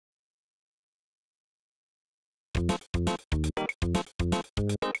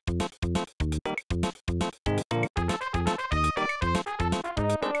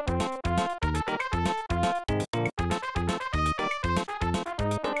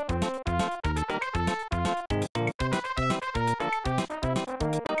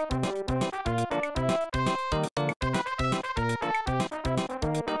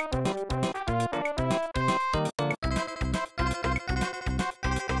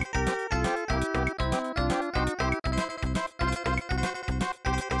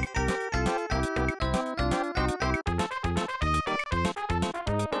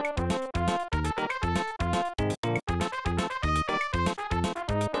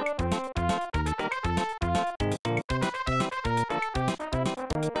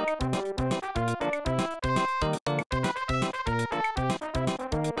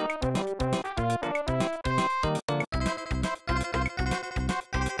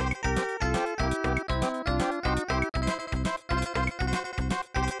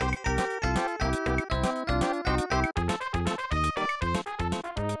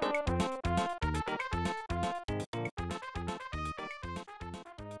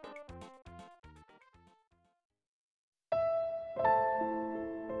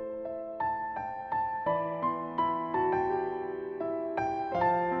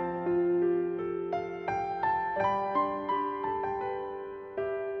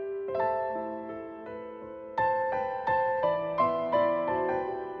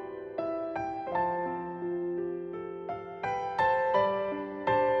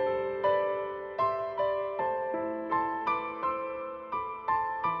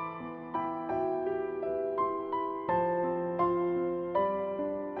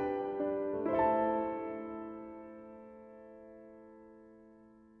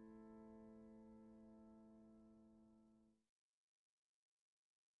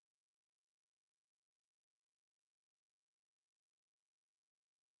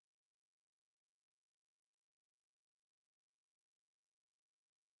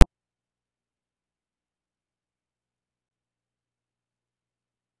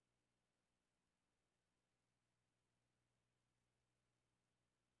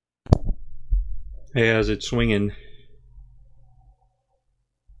Hey, how's it swinging?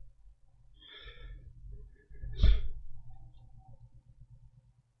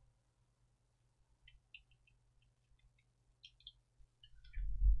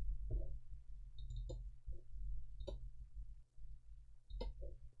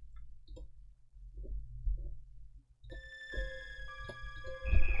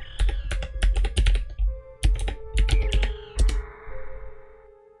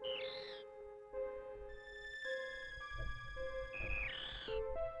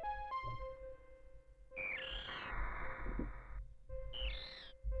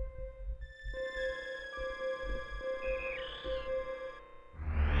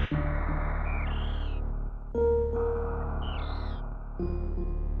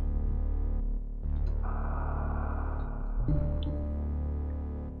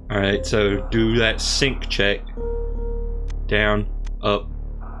 Alright, so do that sync check. Down, up.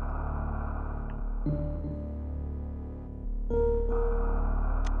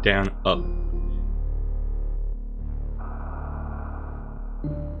 Down, up.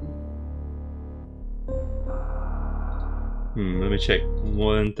 Let me check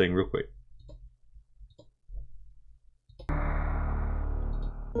one thing real quick.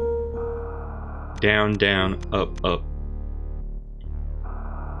 Down, down, up, up.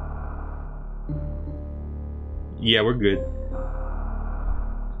 Yeah, we're good.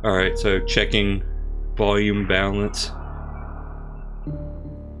 Alright, so checking volume balance.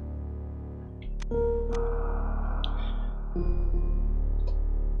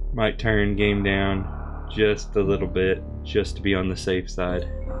 Might turn game down just a little bit, just to be on the safe side.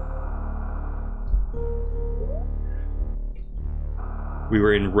 We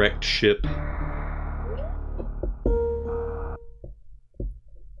were in wrecked ship.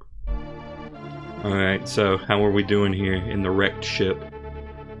 Alright, so how are we doing here in the wrecked ship?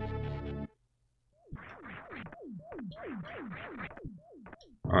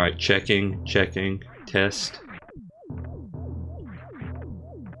 Alright, checking, test.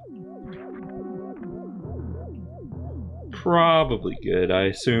 Probably good. I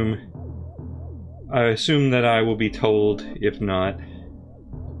assume that I will be told if not.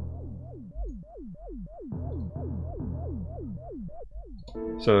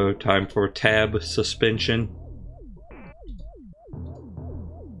 So, time for tab suspension.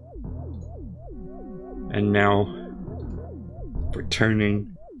 And now, for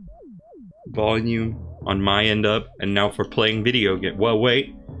turning volume on my end up, and now for playing video game. Well,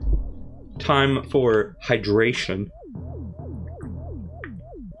 wait. Time for hydration.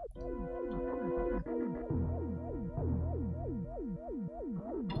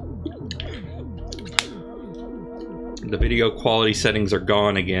 The video quality settings are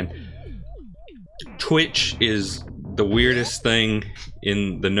gone again. Twitch is the weirdest thing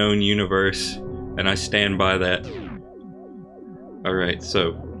in the known universe, and I stand by that. Alright,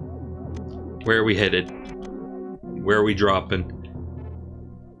 so where are we headed? Where are we dropping?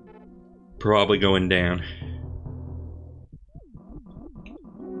 Probably going down.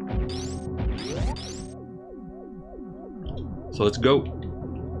 So let's go.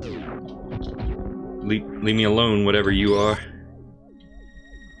 Leave me alone, whatever you are.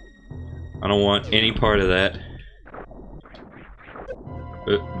 I don't want any part of that.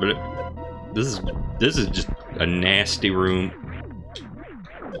 But this is just a nasty room.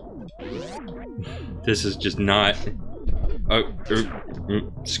 This is just not. Oh,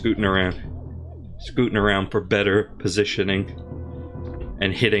 scooting around for better positioning,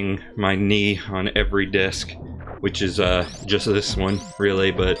 and hitting my knee on every desk, which is just this one, really,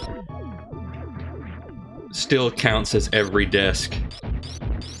 but still counts as every desk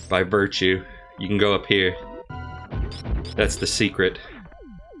by virtue. You can go up here. That's the secret.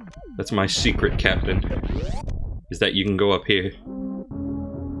 That's my secret, Captain, is that you can go up here.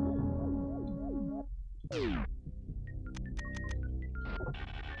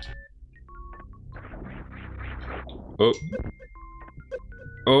 Oh.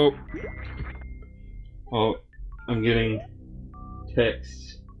 Oh. Oh. I'm getting texts.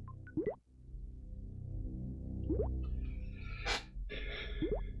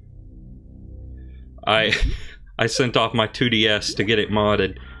 I sent off my 2DS to get it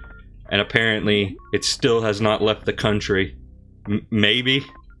modded, and apparently it still has not left the country. Maybe?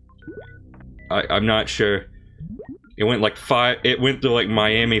 I'm not sure. It went like it went to like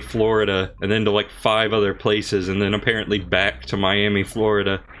Miami, Florida, and then to like 5 other places, and then apparently back to Miami,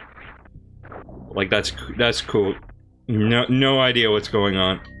 Florida. Like that's cool. No idea what's going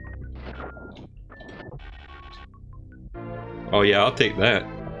on. Oh yeah, I'll take that.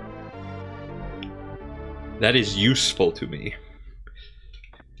 That is useful to me.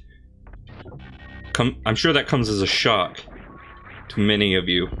 I'm sure that comes as a shock to many of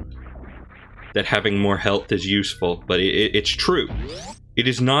you, that having more health is useful, but it's true. It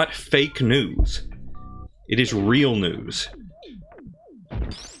is not fake news. It is real news.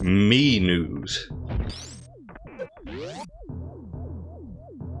 Me news.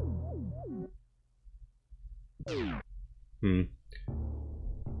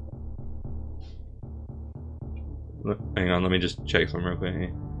 Hang on, let me just check something real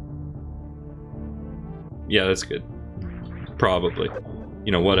quick. Yeah, that's good. Probably.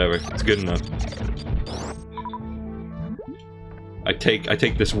 You know, whatever. It's good enough. I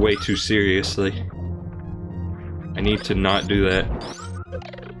take this way too seriously. I need to not do that.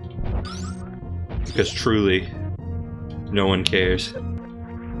 Because truly, no one cares.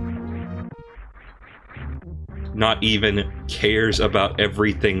 Not even cares about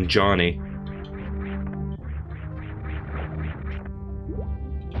everything Johnny.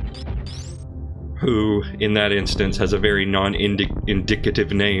 Who, in that instance, has a very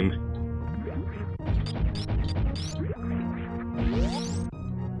non-indicative name.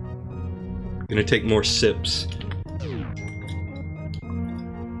 Gonna take more sips.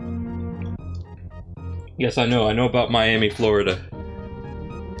 Yes, I know about Miami, Florida.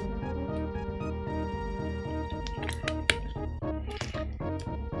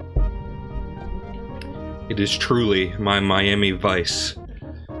 It is truly my Miami Vice.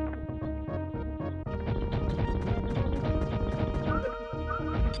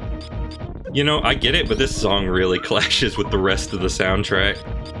 You know, I get it, but this song really clashes with the rest of the soundtrack.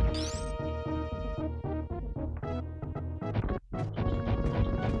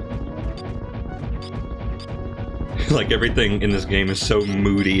 Like, everything in this game is so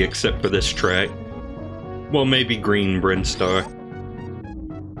moody except for this track. Well, maybe Green Brinstar.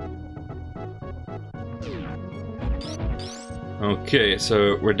 Okay,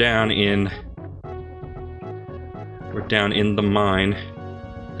 so we're down in the mine.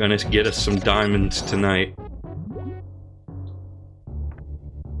 Gonna get us some diamonds tonight.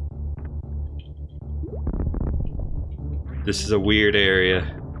 This is a weird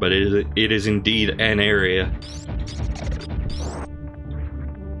area, but it is indeed an area.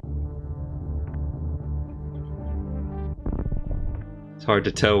 It's hard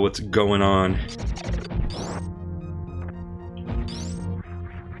to tell what's going on.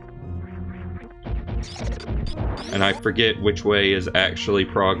 And I forget which way is actually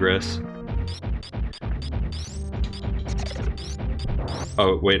progress.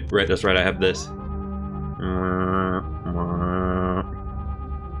 Oh, wait, right, that's right, I have this.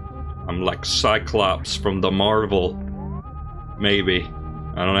 I'm like Cyclops from the Marvel. Maybe.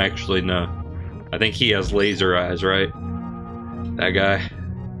 I don't actually know. I think he has laser eyes, right? That guy.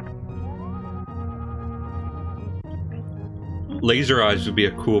 Laser eyes would be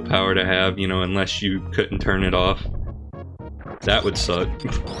a cool power to have, you know, unless you couldn't turn it off. That would suck.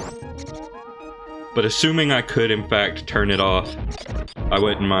 But assuming I could, in fact, turn it off, I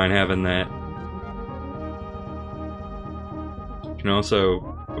wouldn't mind having that. You can also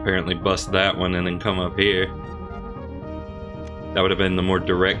apparently bust that one and then come up here. That would have been the more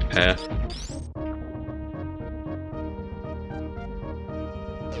direct path.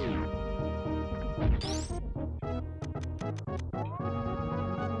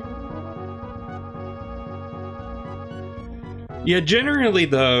 Yeah, generally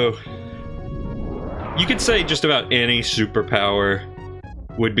though, you could say just about any superpower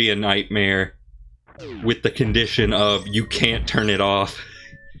would be a nightmare with the condition of you can't turn it off.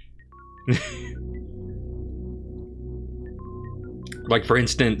 Like, for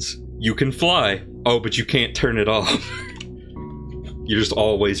instance, you can fly. Oh, but you can't turn it off. You're just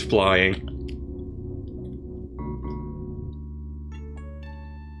always flying.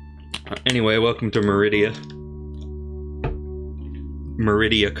 Anyway, welcome to Meridia.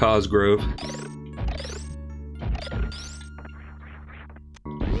 Meridia Cosgrove.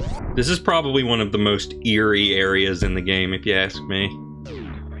 This is probably one of the most eerie areas in the game, if you ask me.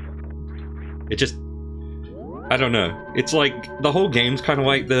 It just... I don't know. It's like, the whole game's kind of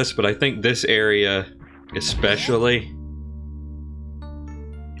like this, but I think this area especially,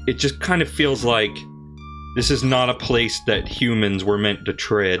 it just kind of feels like this is not a place that humans were meant to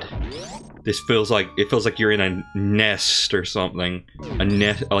tread. This feels like, it feels like you're in a nest or something. A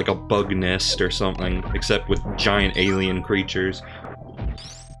nest, like a bug nest or something, except with giant alien creatures.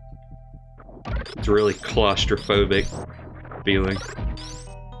 It's a really claustrophobic feeling.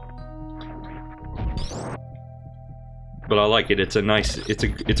 But I like it. It's a nice, it's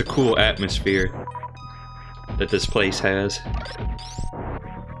a cool atmosphere that this place has.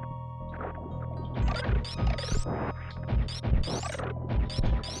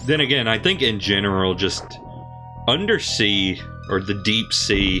 Then again, I think in general, just undersea, or the deep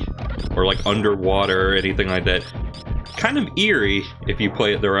sea, or like underwater, or anything like that, kind of eerie if you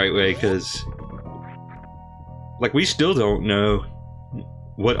play it the right way, because like, we still don't know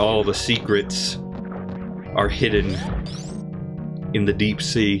what all the secrets are hidden in the deep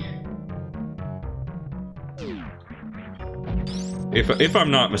sea. If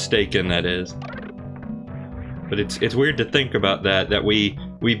I'm not mistaken, that is. But it's weird to think about that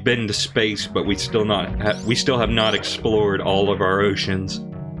we've been to space, but we still have not explored all of our oceans.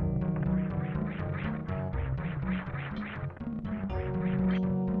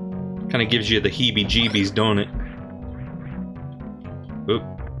 Kind of gives you the heebie-jeebies, don't it? Oop.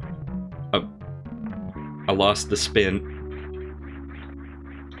 Oh. I lost the spin.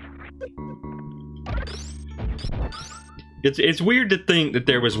 It's weird to think that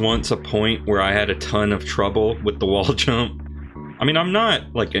there was once a point where I had a ton of trouble with the wall jump. I mean, I'm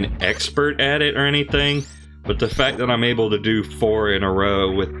not like an expert at it or anything, but the fact that I'm able to do 4 in a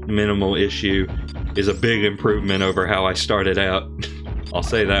row with minimal issue is a big improvement over how I started out. I'll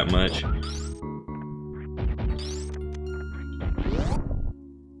say that much.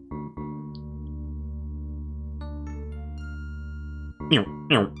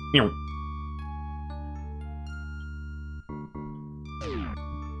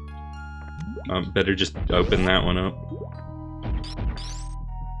 Better just open that one up.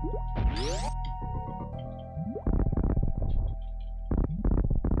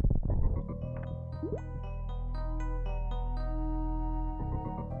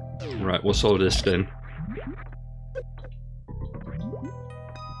 Right, we'll solve this then.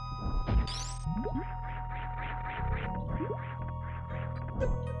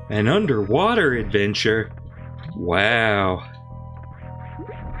 An underwater adventure? Wow.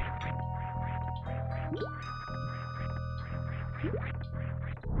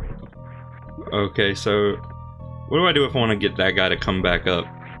 Okay, so what do I do if I want to get that guy to come back up?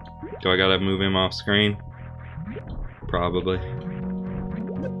 Do I gotta move him off screen? Probably.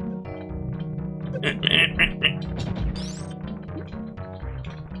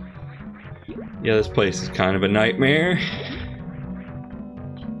 Yeah, this place is kind of a nightmare.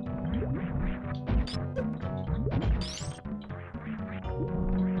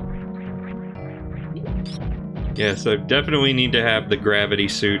 Yeah, so definitely need to have the gravity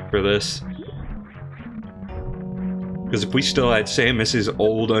suit for this. Because if we still had Samus's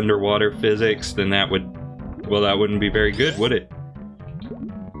old underwater physics, then that would... well, that wouldn't be very good, would it?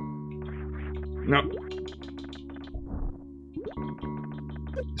 No.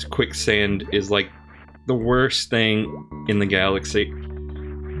 This quicksand is like the worst thing in the galaxy.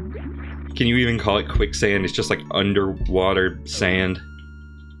 can you even call it quicksand? It's just like underwater sand.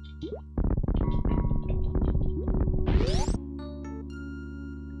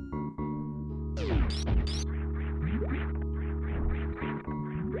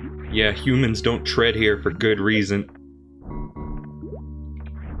 Yeah, humans don't tread here for good reason.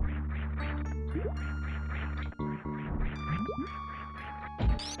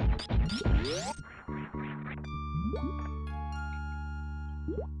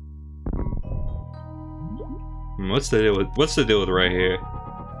 What's the deal with right here?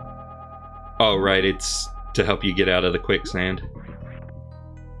 Oh, right, it's to help you get out of the quicksand.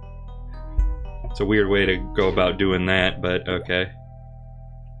 It's a weird way to go about doing that, but okay.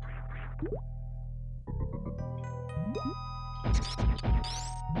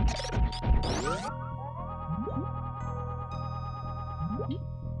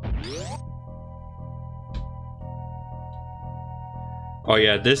 Oh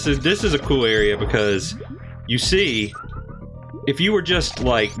yeah, this is a cool area because you see, if you were just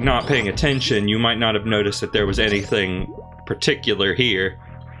like not paying attention, you might not have noticed that there was anything particular here.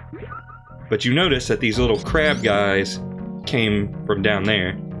 But you notice that these little crab guys came from down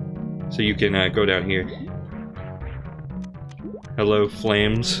there. So you can go down here. Hello,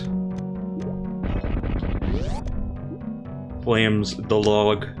 Flames. Flames the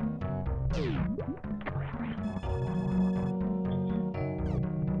log.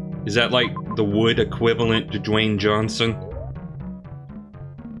 Is that like the wood equivalent to Dwayne Johnson?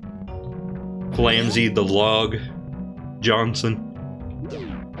 Flamsy the log Johnson.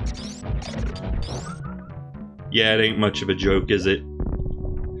 Yeah, it ain't much of a joke, is it?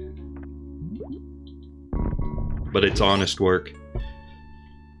 But it's honest work.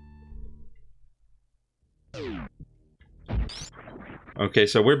 Okay,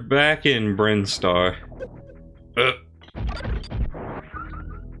 so we're back in Brinstar.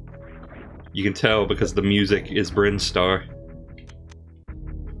 You can tell because the music is Brinstar.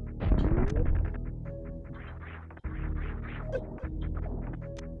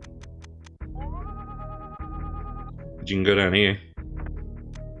 But you can go down here.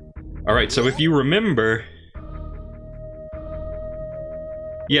 Alright, so if you remember...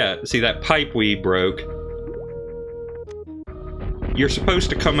 Yeah, see that pipe we broke? You're supposed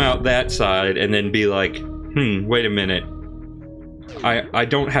to come out that side and then be like, wait a minute. I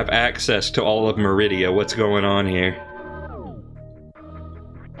don't have access to all of Meridia. What's going on here?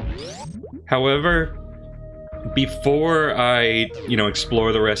 However, before I,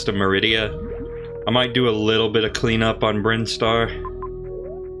 explore the rest of Meridia, I might do a little bit of cleanup on Brinstar.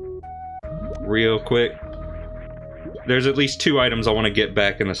 Real quick. There's at least 2 items I want to get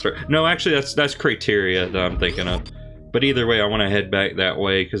back in the store. No, actually, that's Criteria that I'm thinking of. But either way, I want to head back that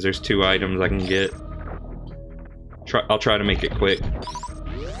way because there's 2 items I can get. I'll try to make it quick.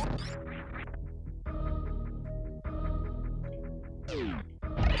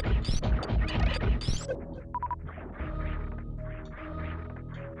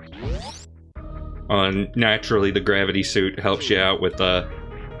 And naturally, the gravity suit helps you out with the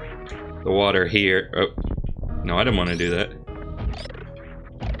water here. Oh, no, I didn't want to do that.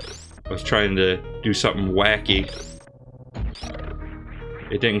 I was trying to do something wacky.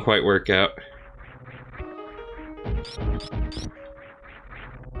 It didn't quite work out.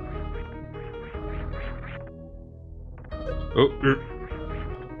 Oh.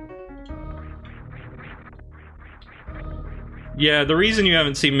 Yeah, the reason you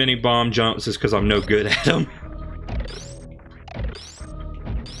haven't seen many bomb jumps is because I'm no good at them.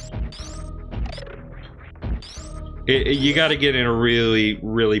 You gotta get in a really,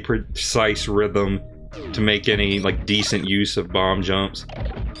 really precise rhythm to make any, like, decent use of bomb jumps.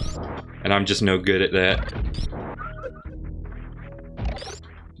 And I'm just no good at that.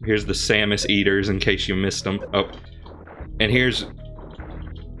 Here's the Samus Eaters, in case you missed them. Oh. And here's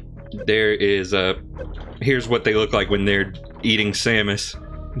what they look like when they're eating Samus.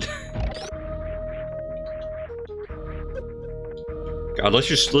 God, let's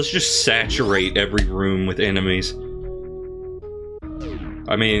just saturate every room with enemies.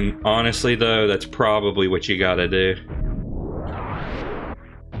 I mean, honestly though, that's probably what you gotta do.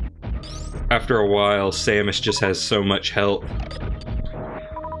 After a while, Samus just has so much health.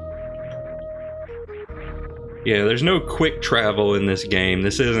 Yeah, there's no quick travel in this game.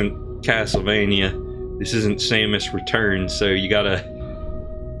 This isn't Castlevania. This isn't Samus Returns, so you gotta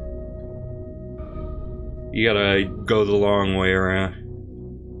go the long way around.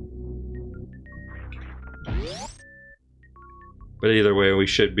 But either way, we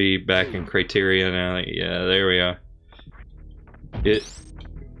should be back in Criteria now. Yeah, there we are.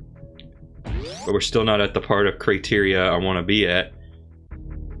 But we're still not at the part of Criteria I want to be at.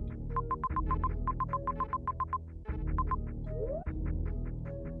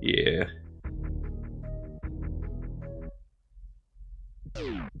 Yeah.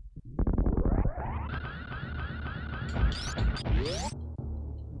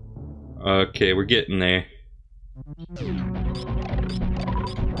 Okay, we're getting there.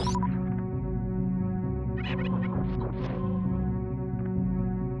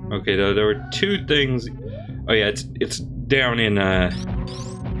 Okay, though there were two things. Oh yeah, it's down in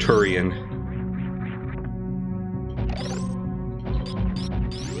Turian.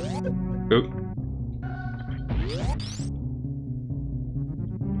 Oh.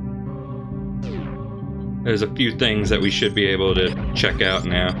 There's a few things that we should be able to check out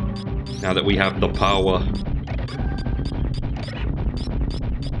now that we have the power.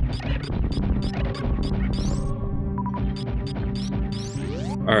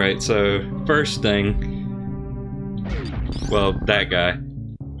 Alright, so first thing, well, that guy.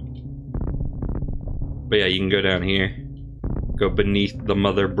 But yeah, you can go down here. Go beneath the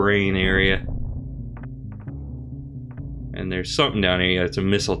mother brain area. And there's something down here. Yeah, it's a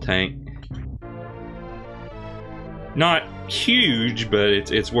missile tank. Not huge, but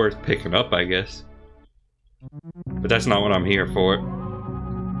it's worth picking up, I guess. But that's not what I'm here for.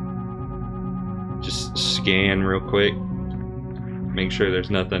 Just scan real quick. Make sure there's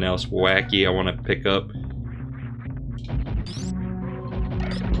nothing else wacky I want to pick up.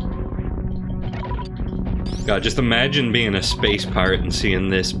 God, just imagine being a space pirate and seeing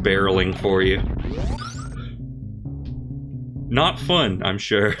this barreling for you. Not fun, I'm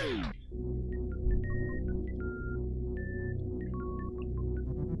sure.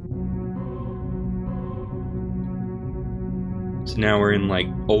 So now we're in, like,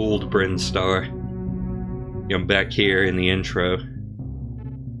 old Brinstar. You know, back here in the intro.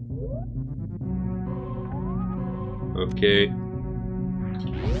 Okay.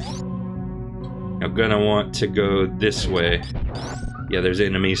 I'm gonna want to go this way. Yeah, there's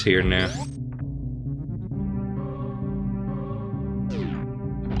enemies here now.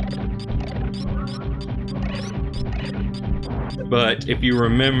 But if you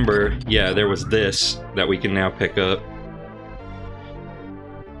remember, yeah, there was this that we can now pick up.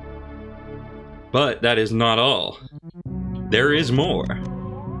 But that is not all. There is more.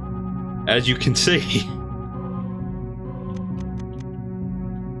 As you can see.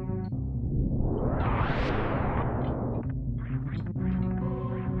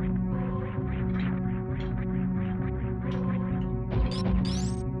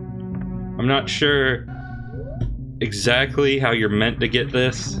 I'm not sure exactly how you're meant to get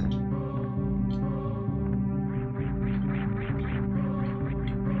this.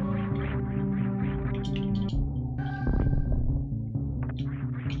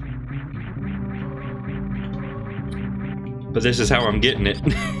 But this is how I'm getting it.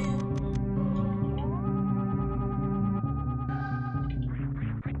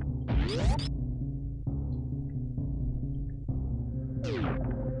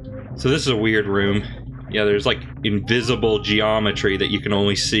 So this is a weird room. Yeah, there's like invisible geometry that you can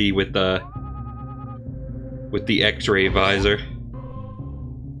only see with the X-ray visor.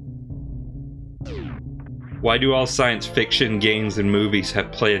 Why do all science fiction games and movies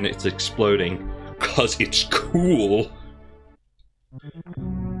have planets exploding? 'Cause it's cool.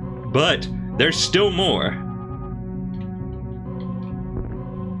 But there's still more.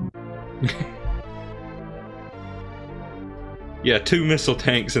 Yeah, 2 missile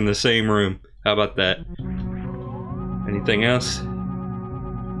tanks in the same room. How about that? Anything else?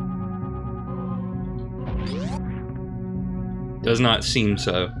 Does not seem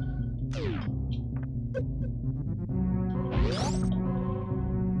so.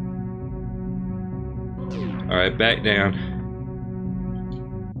 Alright, back down.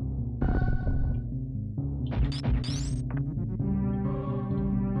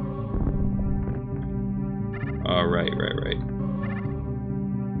 Alright, right.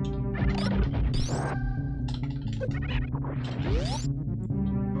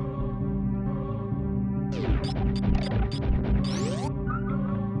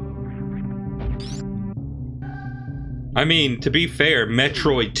 I mean, to be fair,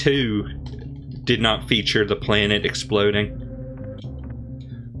 Metroid 2 did not feature the planet exploding.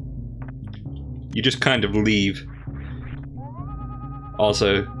 You just kind of leave.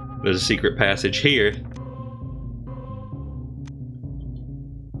 Also, there's a secret passage here.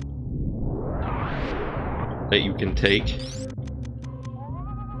 That you can take.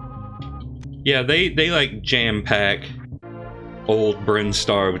 Yeah, they like jam-pack old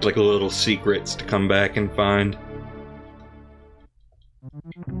Brinstar with like little secrets to come back and find.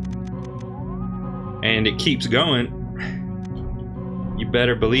 And it keeps going. You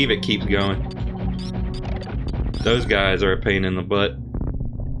better believe it keeps going. Those guys are a pain in the butt.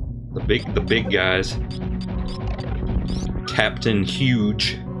 The big guys. Captain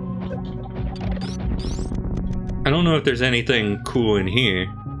Huge. I don't know if there's anything cool in here.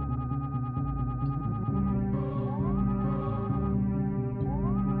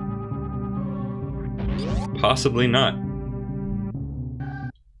 Possibly not.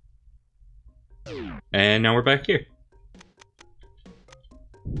 And now we're back here.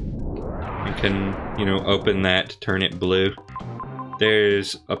 I can, you know, open that to turn it blue.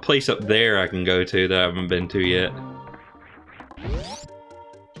 There's a place up there I can go to that I haven't been to yet.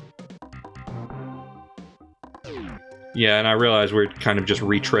 Yeah, and I realize we're kind of just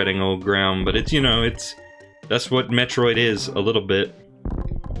retreading old ground, but it's, you know, that's what Metroid is, a little bit.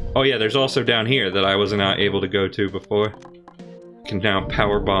 Oh yeah, there's also down here that I was not able to go to before. Can now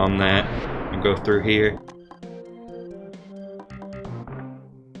power bomb that and go through here.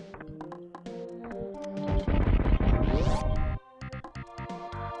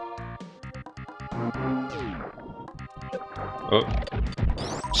 Oh,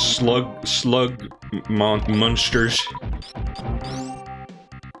 slug monsters.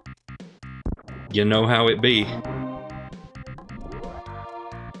 You know how it be.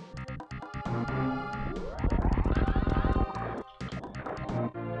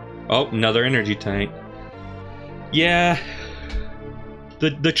 Oh, another energy tank. Yeah,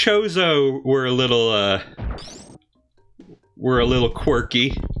 the Chozo were a little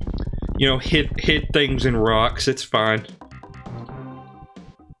quirky. You know, hit things in rocks. It's fine.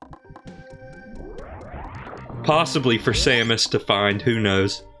 Possibly for Samus to find. Who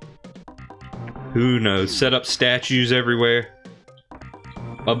knows? Who knows? Set up statues everywhere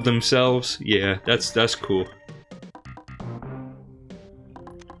of themselves. Yeah, that's cool.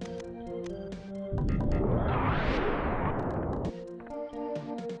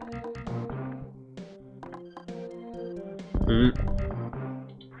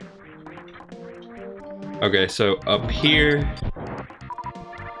 Okay, so up here.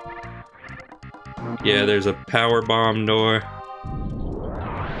 Yeah, there's a power bomb door.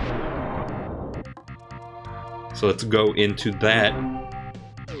 So let's go into that.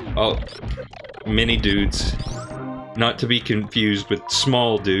 Oh, mini dudes. Not to be confused with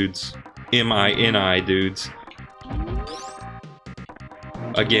small dudes. M-I-N-I dudes.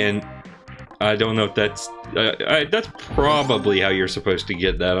 Again, I don't know if that's... that's probably how you're supposed to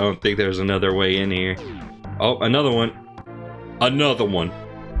get that. I don't think there's another way in here. Oh, another one. Another one.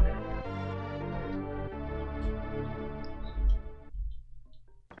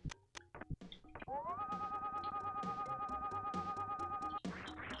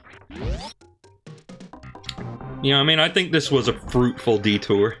 Yeah, I mean, I think this was a fruitful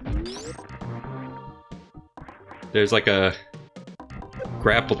detour. There's like a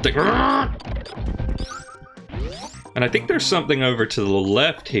grapple thing. And I think there's something over to the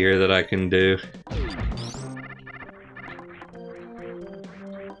left here that I can do.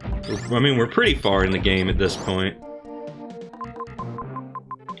 I mean, we're pretty far in the game at this point.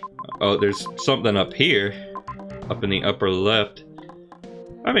 Oh, there's something up here. Up in the upper left.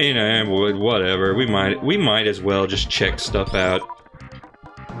 I mean, whatever. We might as well just check stuff out.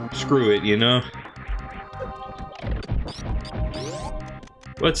 Screw it, you know?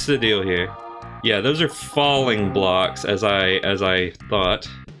 What's the deal here? Yeah, those are falling blocks, as I thought.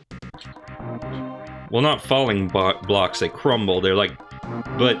 Well, not falling blocks, they crumble. They're like...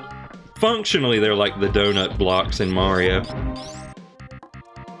 But functionally, they're like the donut blocks in Mario.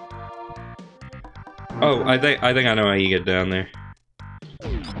 Oh, I think I know how you get down there.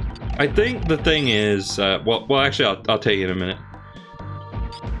 I think the thing is, well, actually, I'll tell you in a minute.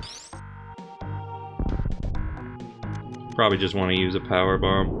 Probably just want to use a power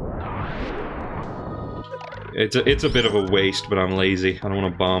bomb. It's a bit of a waste, but I'm lazy. I don't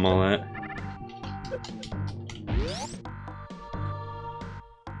want to bomb all that.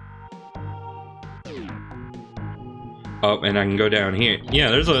 Oh, and I can go down here.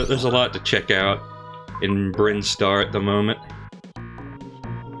 Yeah, there's a lot to check out in Bryn Star at the moment.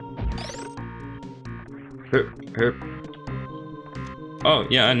 Oh,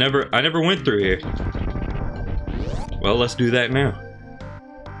 yeah, I never went through here. Well, let's do that now.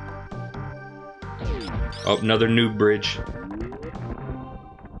 Oh, another new bridge.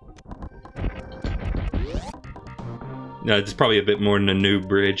 No, it's probably a bit more than a new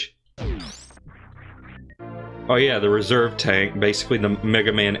bridge. Oh yeah, the reserve tank, basically the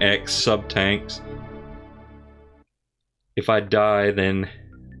Mega Man X sub-tanks. If I die, then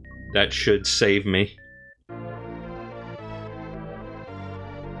that should save me.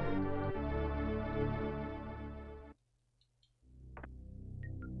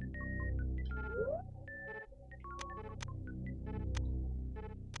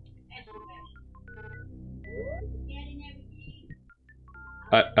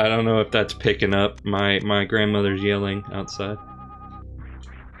 I don't know if that's picking up. My grandmother's yelling outside.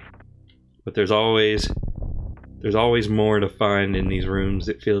 But there's always more to find in these rooms,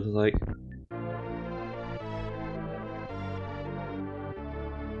 it feels like.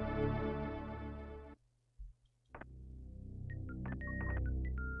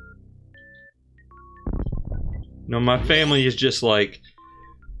 No, my family is just like,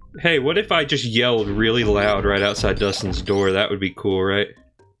 hey, what if I just yelled really loud right outside Dustin's door? That would be cool, right?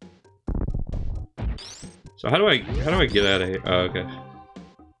 So how do I get out of here? Oh, okay.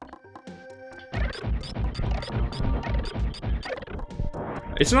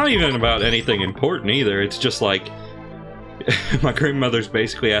 It's not even about anything important either. It's just like my grandmother's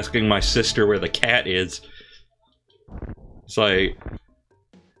basically asking my sister where the cat is. It's like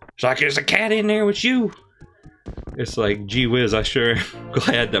there's a cat in there with you. It's like, gee whiz, I sure am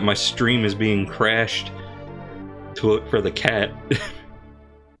glad that my stream is being crashed to look for the cat.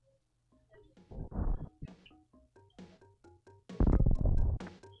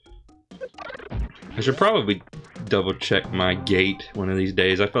 I should probably double check my gate one of these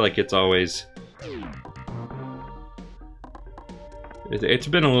days. I feel like it's always... It's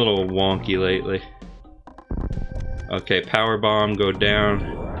been a little wonky lately. Okay, power bomb, go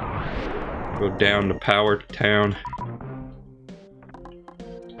down. Go down to Power Town.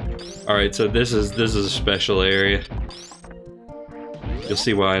 Alright, so this is a special area. You'll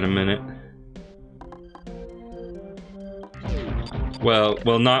see why in a minute. Well,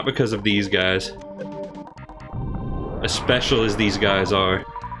 not because of these guys. As special as these guys are.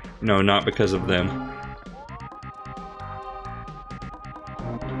 No, not because of them.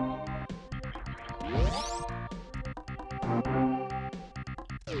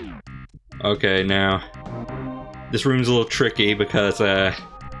 Okay, now this room's a little tricky because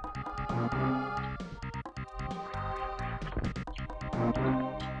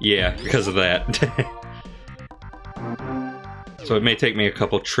yeah, because of that. So it may take me a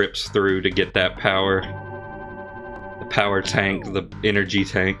couple trips through to get that power. The power tank, the energy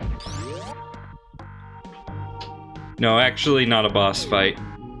tank. No, actually not a boss fight.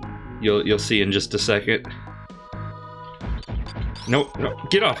 You'll see in just a second. Nope, no,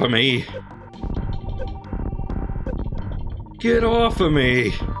 get off of me! Get off of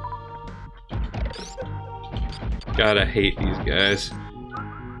me! God, I hate these guys.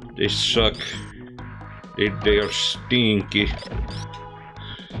 They suck. They are stinky.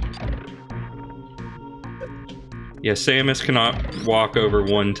 Yeah, Samus cannot walk over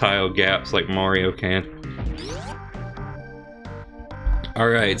one tile gaps like Mario can.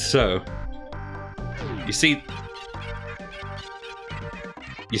 Alright, so... You see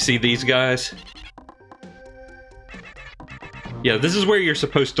these guys? Yeah, this is where you're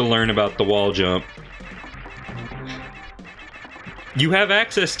supposed to learn about the wall jump. You have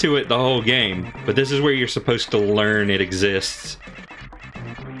access to it the whole game, but this is where you're supposed to learn it exists.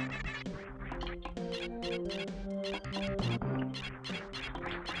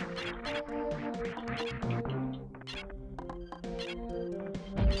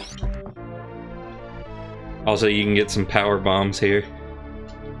 Also, you can get some power bombs here.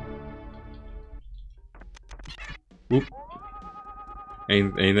 Whoop.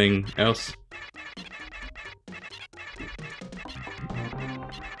 Anything else?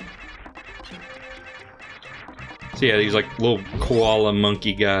 So yeah, these like little koala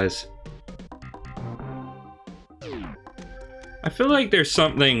monkey guys. I feel like there's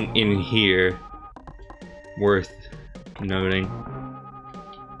something in here worth noting.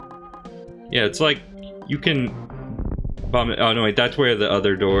 Yeah, it's like you can bomb it. Oh no, wait, that's where the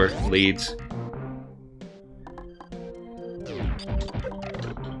other door leads.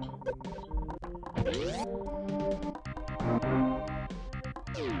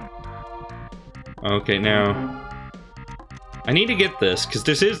 Okay, now I need to get this because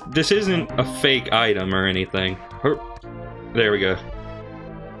this isn't a fake item or anything. There we go.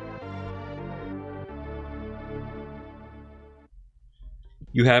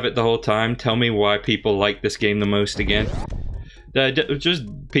 You have it the whole time. Tell me why people like this game the most again.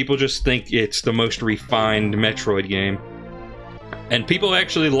 People just think it's the most refined Metroid game. And people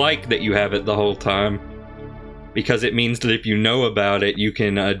actually like that you have it the whole time. Because it means that if you know about it, you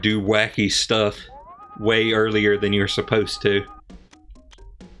can do wacky stuff way earlier than you're supposed to.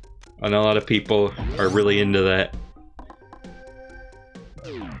 And a lot of people are really into that.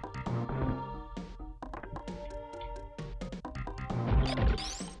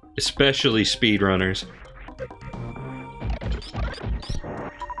 Especially speedrunners.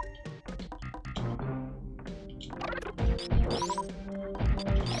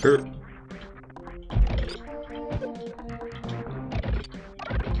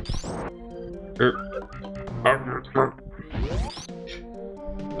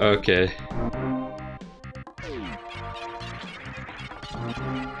 Okay.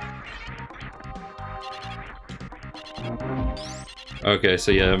 Okay,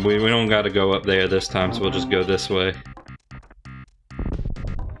 so yeah, we don't gotta go up there this time, so we'll just go this way.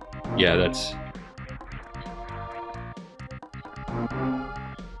 Yeah, that's...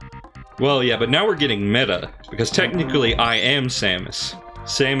 Well, yeah, but now we're getting meta, because technically I am Samus.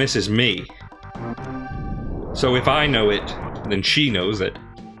 Samus is me. So if I know it, then she knows it.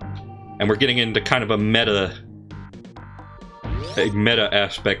 And we're getting into kind of a meta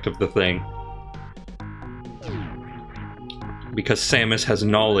aspect of the thing. Because Samus has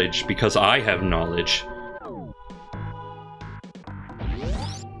knowledge, because I have knowledge.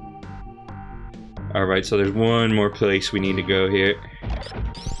 Alright, so there's one more place we need to go here.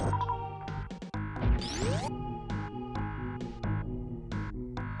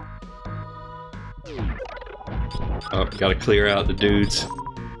 Oh, gotta clear out the dudes.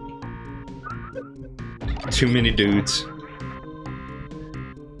 Too many dudes.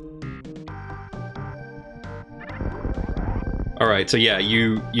 Alright, so yeah,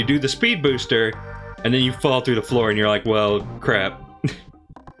 you do the speed booster, and then you fall through the floor and you're like, well, crap.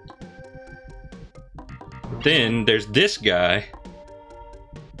 Then there's this guy.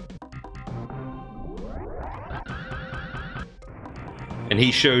 And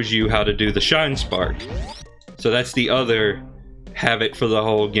he shows you how to do the Shine Spark. So that's the other have it for the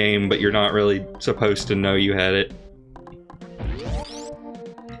whole game, but you're not really supposed to know you had it.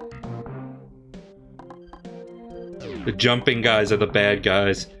 The jumping guys are the bad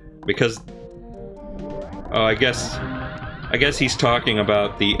guys, because... Oh, I guess he's talking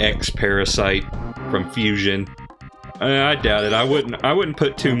about the X-Parasite from Fusion. I doubt it. I wouldn't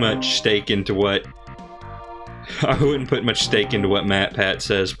put too much stake into what... I wouldn't put much stake into what Matt Pat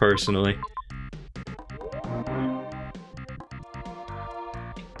says, personally.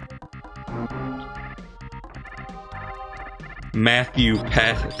 Matthew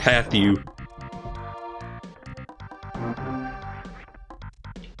Patthew.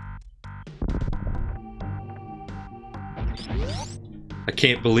 I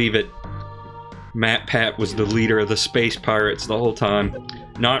can't believe it. Matt Pat was the leader of the Space Pirates the whole time.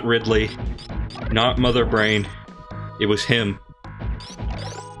 Not Ridley. Not Mother Brain. It was him.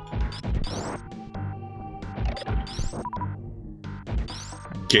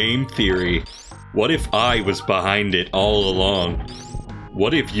 Game theory. What if I was behind it all along?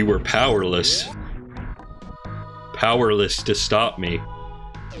 What if you were powerless? Powerless to stop me.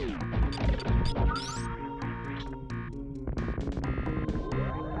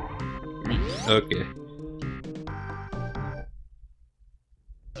 Okay.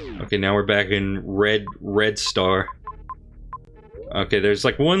 Okay, now we're back in Red Star. Okay, there's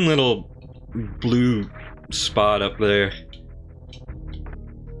like one little blue spot up there.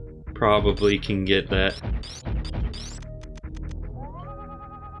 Probably can get that.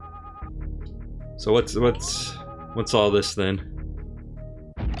 So what's all this then?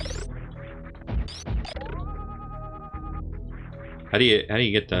 How do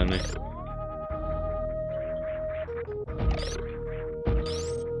you get down there?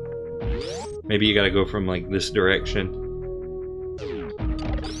 Maybe you gotta go from like this direction.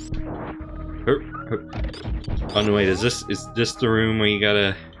 Oh no, wait, is this the room where you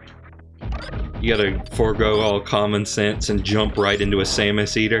gotta forego all common sense and jump right into a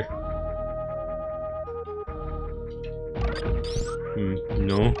Samus Eater?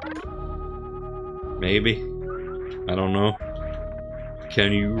 No. Maybe. I don't know.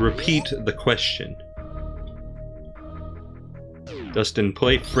 Can you repeat the question? Dustin,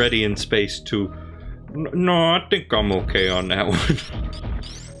 play Freddy in Space 2. No, I think I'm okay on that one.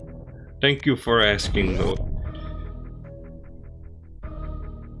 Thank you for asking, though.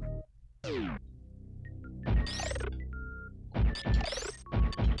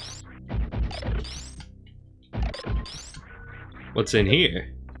 What's in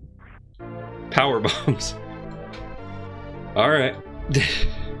here? Power bombs. All right.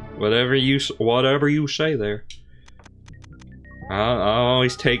 whatever you say there. I'll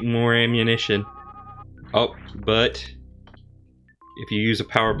always take more ammunition. Oh, but if you use a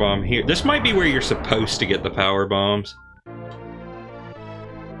power bomb here, this might be where you're supposed to get the power bombs.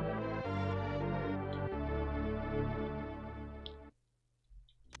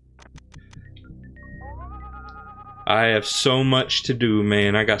 I have so much to do,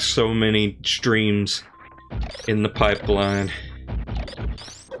 man. I got so many streams in the pipeline.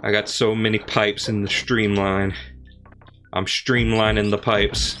 I got so many pipes in the streamline. I'm streamlining the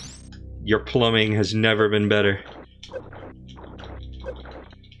pipes. Your plumbing has never been better.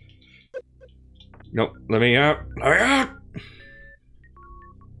 Nope, let me out. Let me out!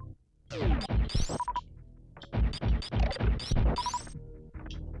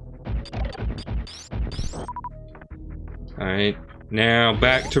 Alright, now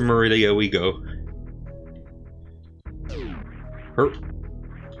back to Meridia we go. Herp.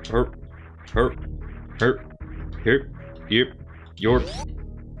 Herp. Herp. Herp. Herp. Yep. Yorp.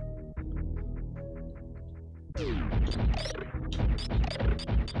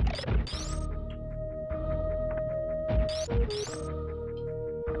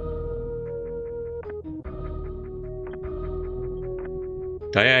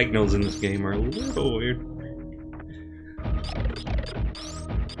 Diagonals in this game are a little weird.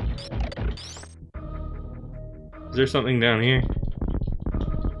 Is there something down here?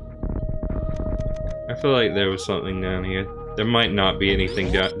 I feel like there was something down here. There might not be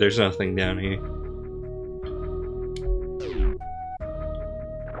anything down. There's nothing down here.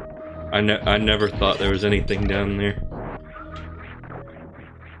 I never thought there was anything down there.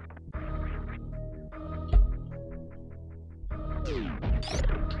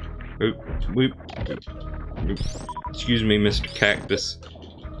 Oop, whoop, oop. Excuse me, Mr. Cactus.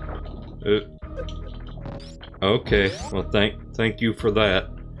 Okay, well thank you for that.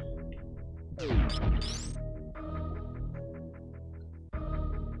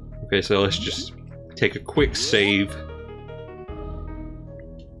 Okay, so let's just take a quick save.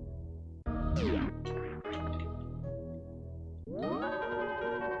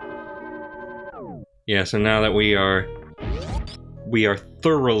 Yeah, so now that we are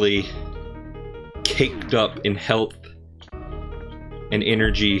thoroughly caked up in health and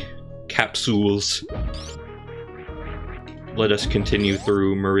energy capsules, let us continue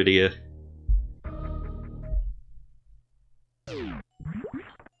through Meridia.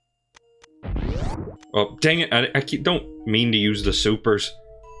 Oh, dang it, I don't mean to use the supers.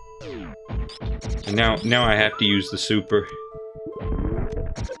 And now I have to use the super.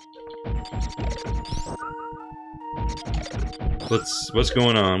 What's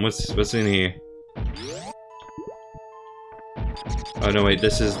going on? What's in here? Oh no, wait,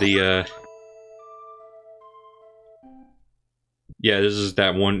 this is the yeah, this is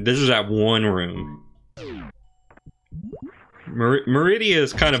that one room. Meridia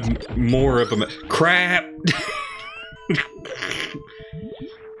is kind of more of a crap.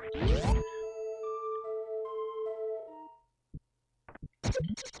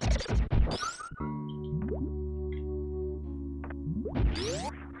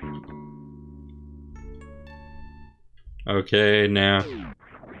 Okay, now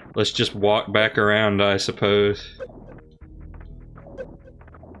let's just walk back around, I suppose.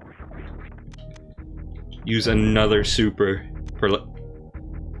 Use another super for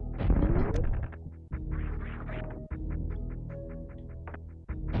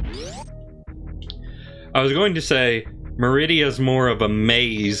I was going to say Meridia's more of a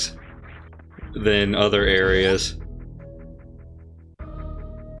maze than other areas.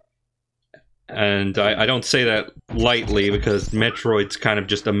 And I don't say that lightly because Metroid's kind of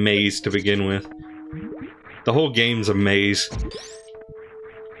just a maze to begin with. The whole game's a maze.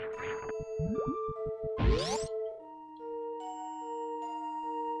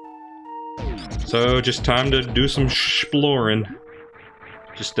 So, just time to do some exploring.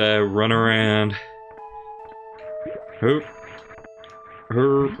 Just run around. Hoop.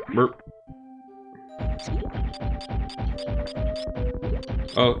 Herp. Burp.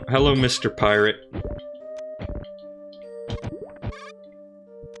 Oh, hello, Mr. Pirate.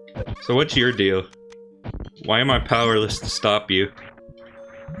 So what's your deal? Why am I powerless to stop you?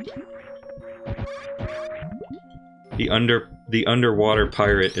 The underwater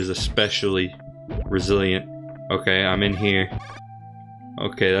pirate is especially resilient. Okay, I'm in here.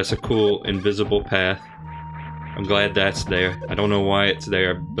 Okay, that's a cool invisible path. I'm glad that's there. I don't know why it's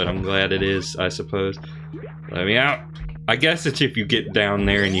there, but I'm glad it is, I suppose. Let me out! I guess it's if you get down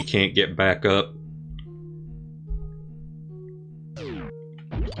there and you can't get back up.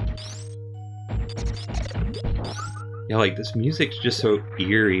 Yeah, like, this music's just so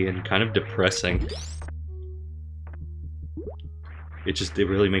eerie and kind of depressing. It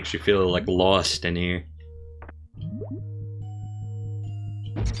really makes you feel, like, lost in here.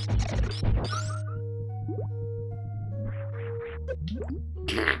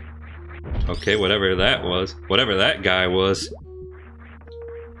 Okay, whatever that was. Whatever that guy was.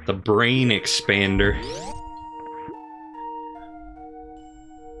 The brain expander.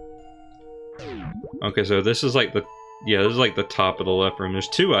 Okay, so this is like the... Yeah, this is like the top of the left room. There's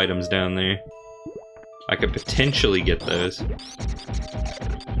 2 items down there. I could potentially get those.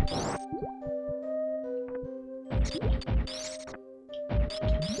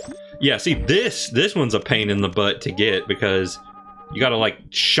 Yeah, see, this one's a pain in the butt to get because you gotta, like,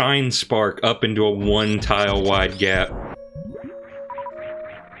 shine spark up into a one tile wide gap.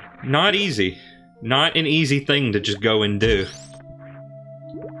 Not easy. Not an easy thing to just go and do.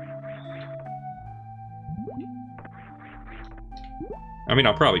 I mean,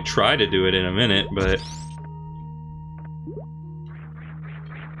 I'll probably try to do it in a minute, but...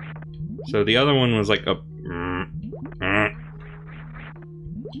 So the other one was like a...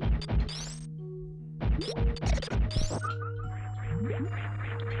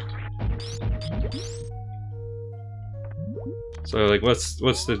 So, like, what's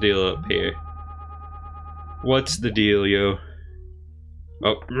the deal up here? What's the deal, yo?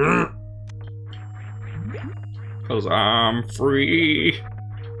 Oh. 'Cause I'm free.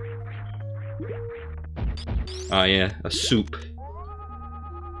 Ah, yeah, a soup.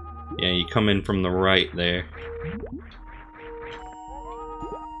 Yeah, you come in from the right there.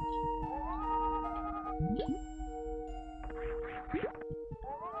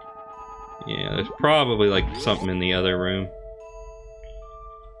 Yeah, there's probably, like, something in the other room.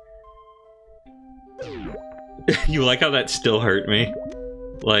 You like how that still hurt me?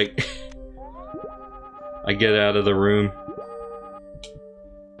 Like, I get out of the room,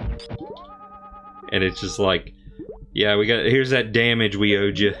 and it's just like, yeah, we got, here's that damage we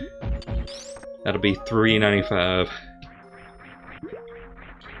owed you. That'll be $3.95.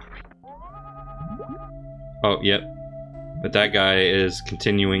 Oh, yep. But that guy is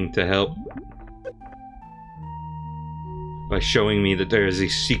continuing to help by showing me that there is a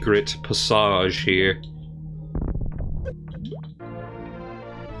secret passage here.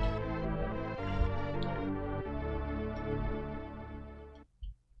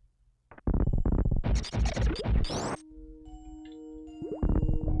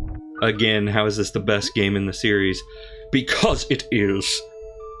 Again, how is this the best game in the series? Because it is.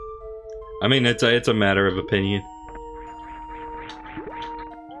 I mean, it's a matter of opinion.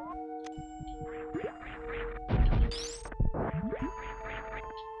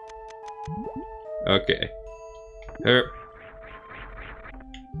 Okay.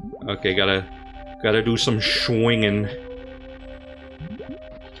 Okay, gotta do some swinging.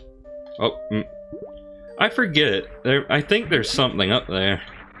 Oh, I forget. I think there's something up there.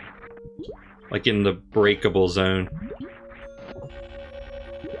 Like in the breakable zone.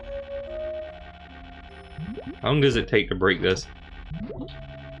 How long does it take to break this?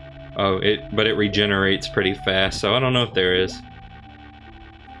 Oh, but it regenerates pretty fast, so I don't know if there is.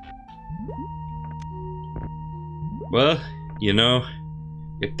 Well, you know,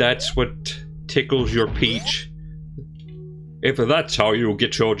 if that's what tickles your peach, if that's how you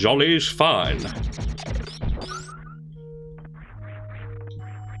get your jollies, fine.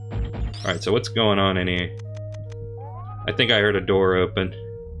 Alright, so what's going on in here? I think I heard a door open.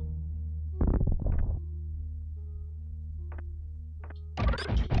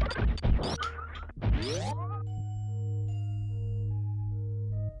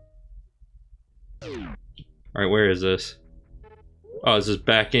 Alright, where is this? Oh, this is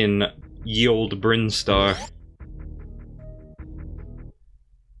back in ye old Brinstar.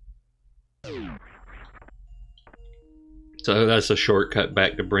 So that's a shortcut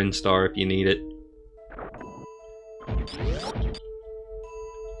back to Brinstar if you need it.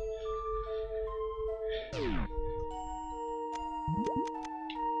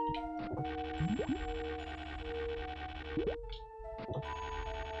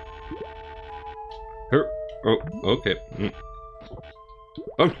 Oh, okay.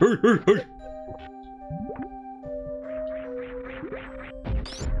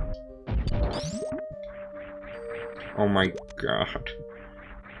 Oh my god.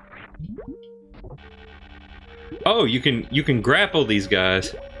 Oh, you can grapple these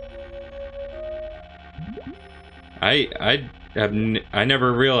guys. I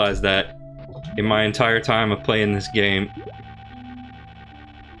never realized that in my entire time of playing this game.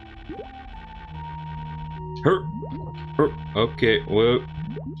 Okay, whoop,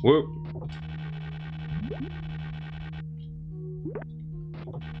 whoop.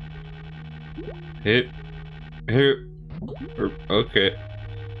 Hit, hit. Okay,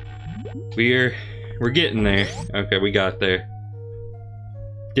 we're getting there. Okay, we got there.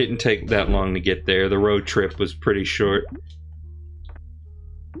 Didn't take that long to get there. The road trip was pretty short.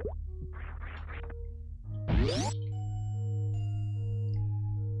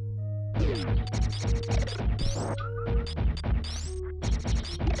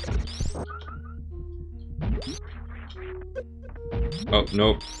 Oh,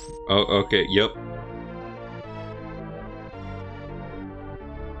 nope. Oh, okay, yep.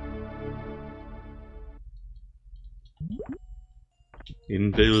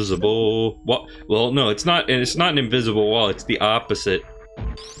 Invisible. What? Well, no, it's not. It's not an invisible wall. It's the opposite.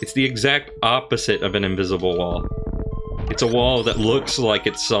 It's the exact opposite of an invisible wall. It's a wall that looks like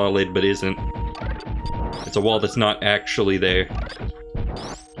it's solid, but isn't. It's a wall that's not actually there.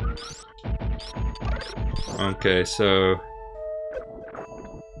 Okay, so...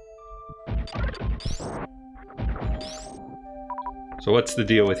 So what's the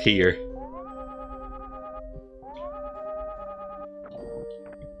deal with here?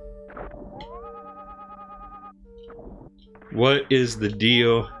 What is the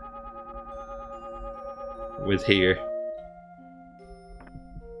deal with here?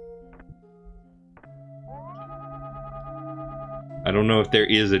 I don't know if there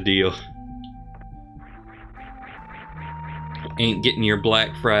is a deal. Ain't getting your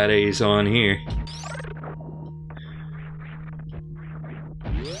Black Fridays on here.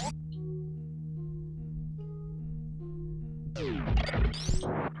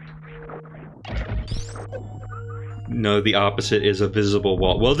 No, the opposite is a visible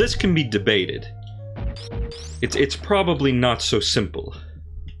wall. Well, this can be debated. It's probably not so simple.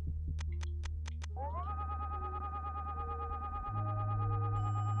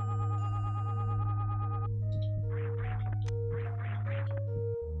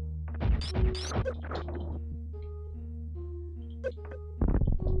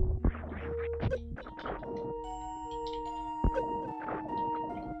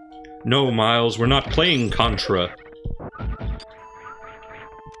 No, Miles, we're not playing Contra.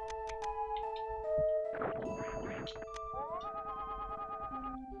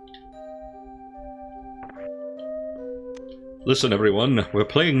 Listen, everyone, we're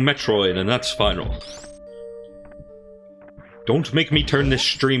playing Metroid, and that's final. Don't make me turn this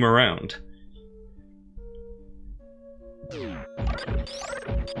stream around.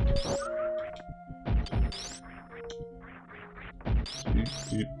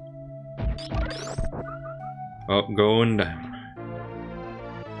 Oh, going down.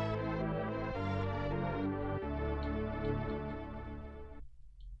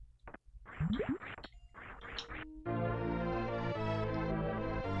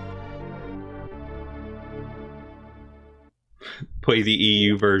 Play the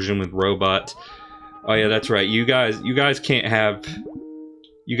EU version with robots. Oh yeah, that's right. You guys can't have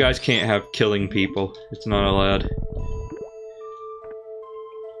killing people. It's not allowed.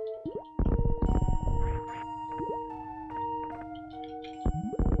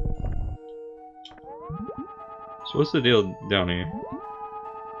 So what's the deal down here?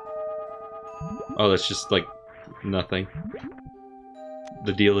 Oh, that's just like nothing.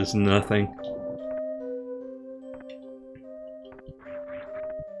 The deal is nothing.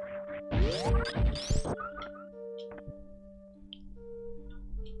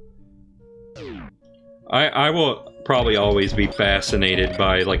 I will probably always be fascinated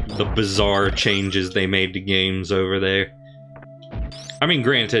by, like, the bizarre changes they made to games over there. I mean,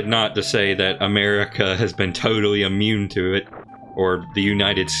 granted, not to say that America has been totally immune to it, or the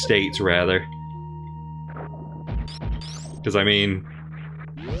United States, rather. Because, I mean,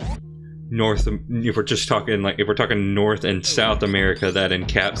 if we're just talking, like, if we're talking North and South America, that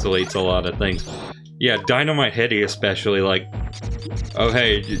encapsulates a lot of things. Yeah, Dynamite Heady especially, like, oh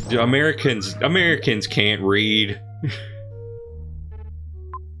hey, Americans can't read.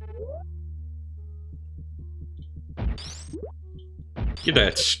 Get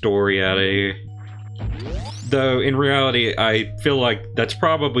that story out of here. Though, in reality, I feel like that's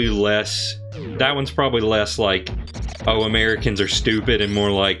probably less... That one's probably less like, oh, Americans are stupid, and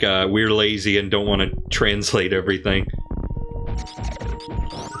more like, we're lazy and don't want to translate everything.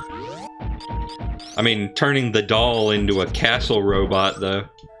 I mean, turning the doll into a castle robot, though.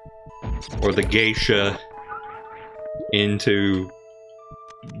 Or the geisha into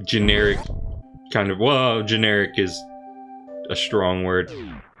generic kind of... Well, generic is a strong word.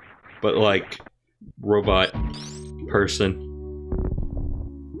 But, like, robot person.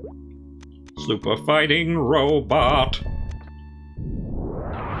 Super fighting robot.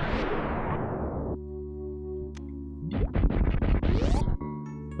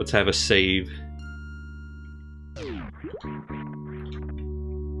 Let's have a save.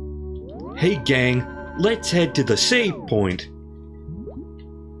 Hey gang, let's head to the save point.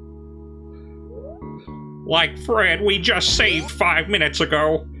 Like Fred, we just saved 5 minutes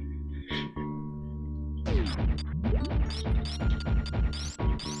ago.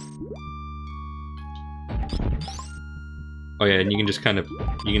 Oh yeah, and you can just kind of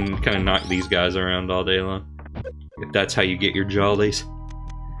knock these guys around all day long. If that's how you get your jollies.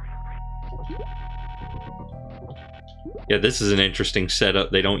 Yeah, this is an interesting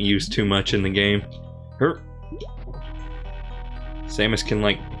setup they don't use too much in the game. Samus can,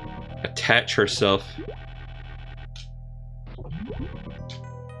 like, attach herself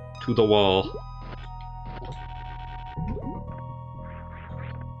to the wall.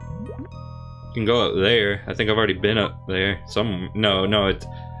 You can go up there. I think I've already been up there. No,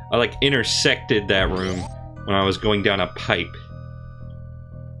 I like intersected that room when I was going down a pipe.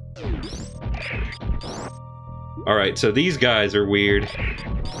 Alright, so these guys are weird.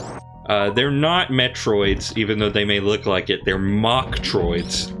 They're not Metroids, even though they may look like it. They're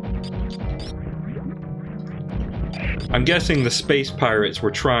mock-troids. I'm guessing the space pirates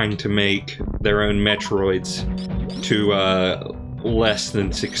were trying to make their own Metroids to, less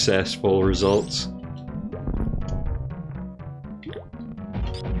than successful results.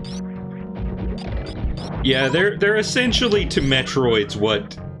 Yeah, they're essentially to Metroids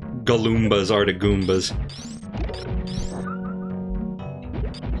what Galoombas are to Goombas.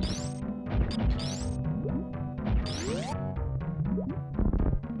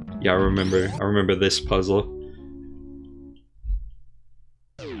 Yeah, I remember this puzzle.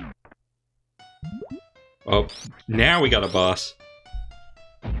 Oh, now we got a boss.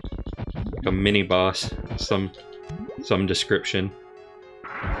 Like a mini boss, some description.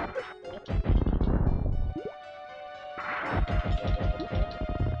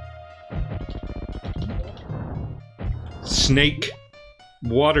 Snake,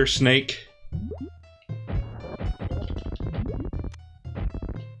 water snake.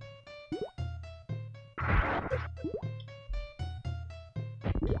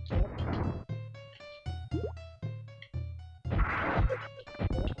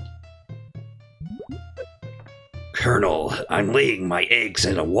 Colonel, I'm laying my eggs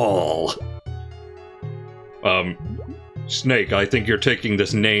in a wall. Snake, I think you're taking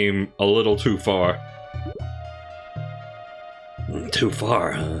this name a little too far. Too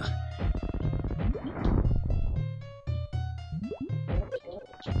far, huh?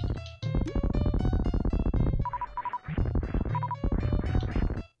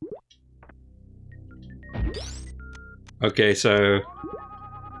 Okay, so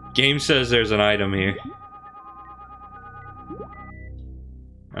game says there's an item here.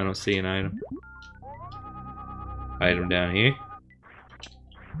 I don't see an item. Item down here.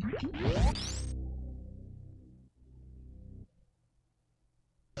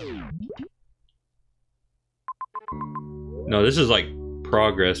 No, this is like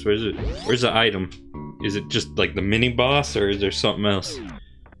progress. Where's it? Where's the item? Is it just like the mini boss, or is there something else?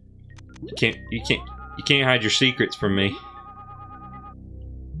 You can't hide your secrets from me.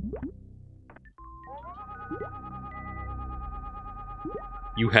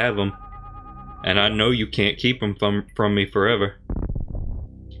 You have them, and I know you can't keep them from me forever.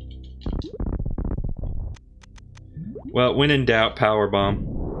 Well, when in doubt, power bomb.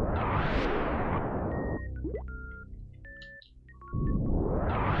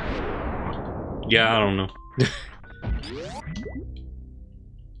 Yeah, I don't know.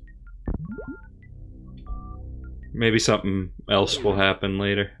 Maybe something else will happen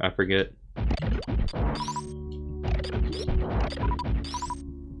later. I forget.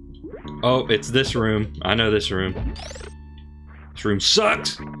 Oh, it's this room. I know this room. This room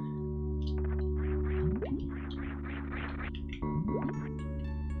sucks!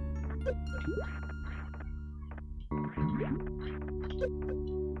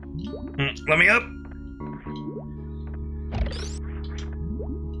 Let me up!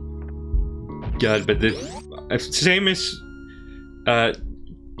 God, but the same as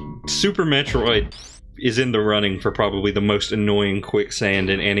Super Metroid is in the running for probably the most annoying quicksand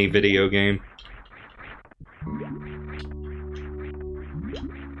in any video game.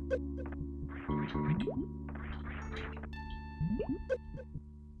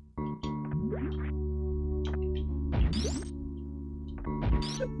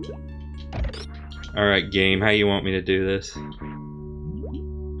 Alright, game, how you want me to do this?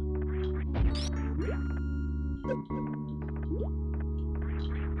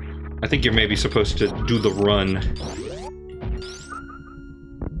 I think you're maybe supposed to do the run.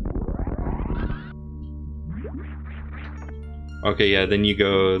 Okay, yeah, then you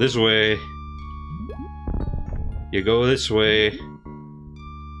go this way. You go this way.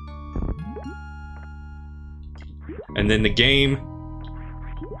 And then the game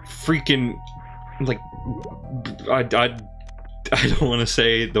freaking, like, I don't want to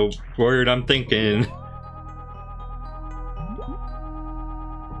say the word I'm thinking.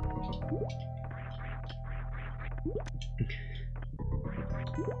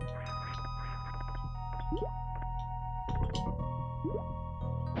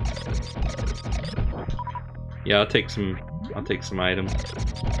 Yeah, I'll take some items.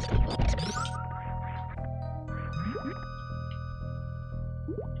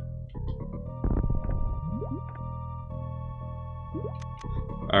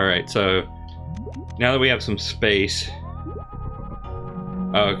 Alright, so now that we have some space.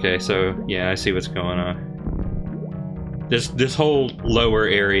 Okay, so yeah, I see what's going on. This whole lower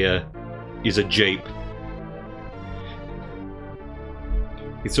area is a jape.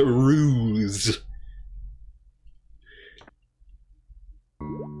 It's a ruse.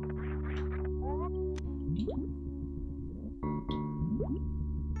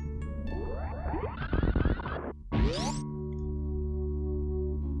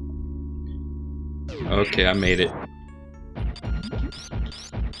 Okay, I made it.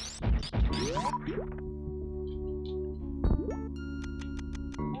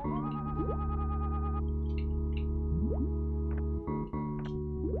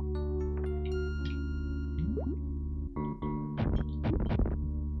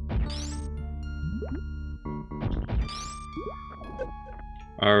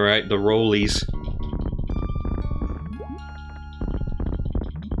 Alright, the rollies.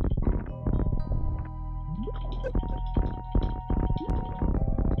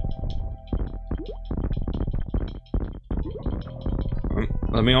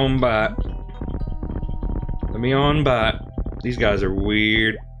 Let me on by. Let me on by. These guys are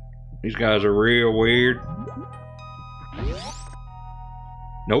weird. These guys are real weird.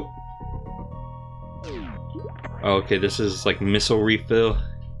 Nope. Okay, this is like missile refill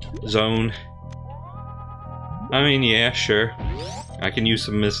zone. I mean, yeah, sure. I can use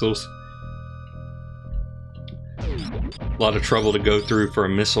some missiles. A lot of trouble to go through for a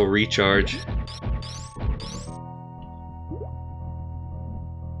missile recharge.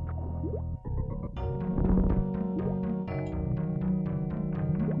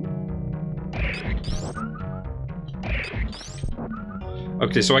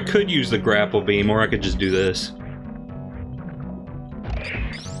 Okay, so I could use the grapple beam, or I could just do this.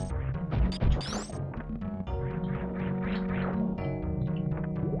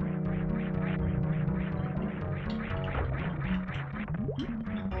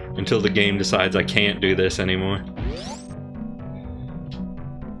 Until the game decides I can't do this anymore.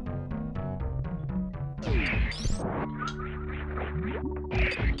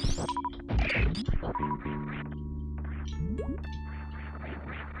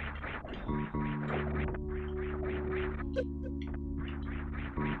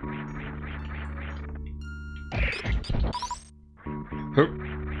 Hoop.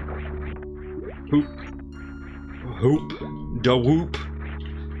 Hoop. Hoop. Da whoop.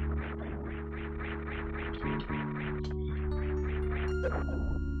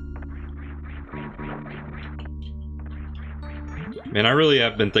 Man, I really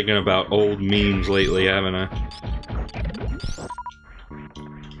have been thinking about old memes lately, haven't I?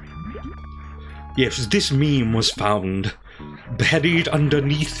 Yes, this meme was found buried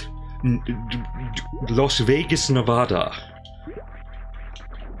underneath Las Vegas, Nevada.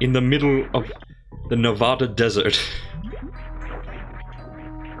 In the middle of the Nevada desert.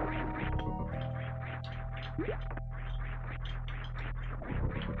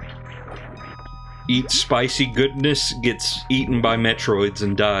 Eats spicy goodness, gets eaten by Metroids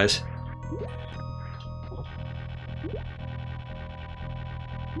and dies.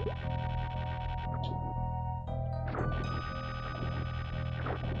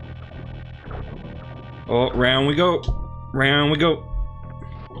 Oh, round we go. Round we go.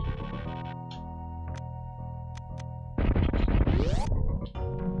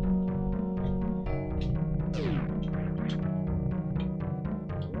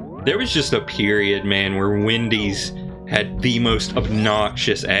 There was just a period, man, where Wendy's had the most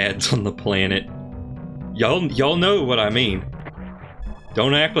obnoxious ads on the planet. Y'all know what I mean.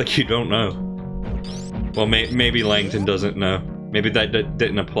 Don't act like you don't know. Well, maybe Langton doesn't know. Maybe that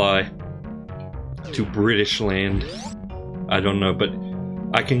didn't apply to British land. I don't know, but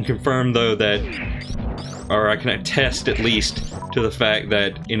I can confirm though that, or I can attest at least to the fact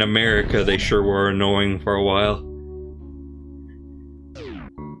that in America they sure were annoying for a while.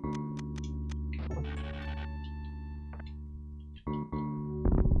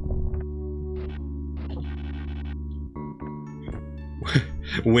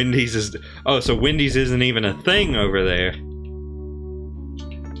 Wendy's is... Oh, so Wendy's isn't even a thing over there.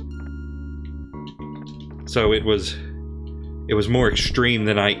 So it was more extreme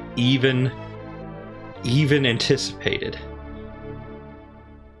than I even anticipated.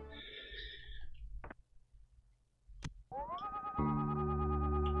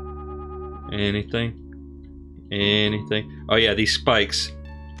 Anything? Anything? Oh yeah, these spikes.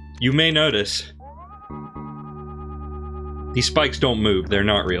 You may notice these spikes don't move, they're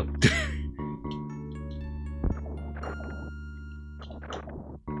not real.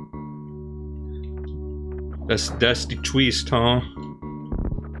 That's the twist, huh?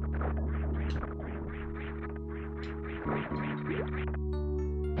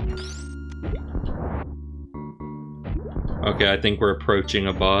 Okay, I think we're approaching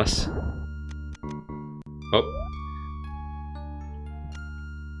a boss. Oh.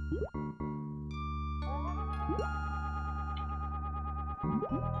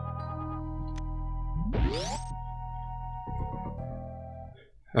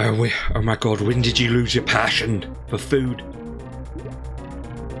 Oh my god, when did you lose your passion for food?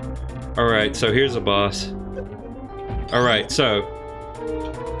 Alright, so here's a boss. Alright, so...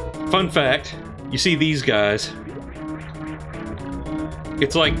 Fun fact, you see these guys.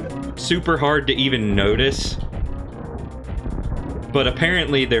 It's like super hard to even notice. But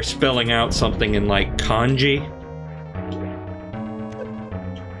apparently they're spelling out something in like kanji.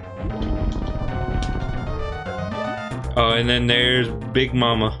 Oh, and then there's Big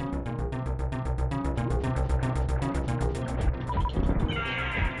Mama.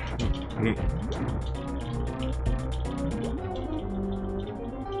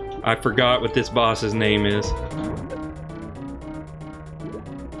 I forgot what this boss's name is.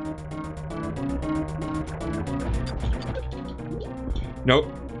 Nope.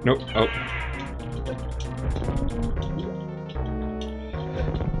 Nope. Oh.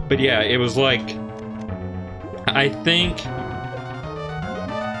 But yeah, it was like... I think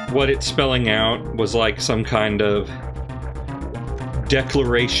what it's spelling out was like some kind of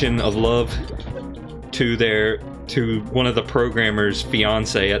declaration of love to one of the programmer's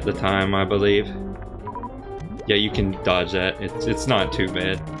fiance at the time, I believe. Yeah, you can dodge that. It's not too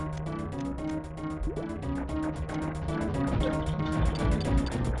bad.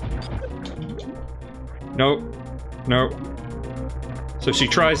 Nope. Nope. So she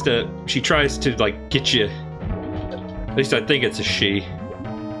tries to like get you. At least I think it's a she.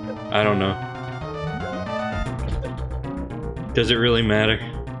 I don't know. Does it really matter?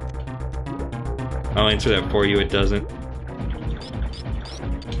 I'll answer that for you, it doesn't.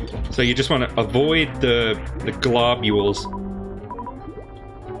 So you just want to avoid the globules.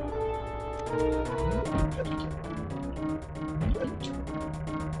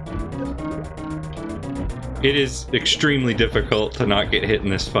 It is extremely difficult to not get hit in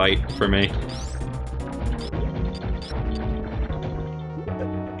this fight for me.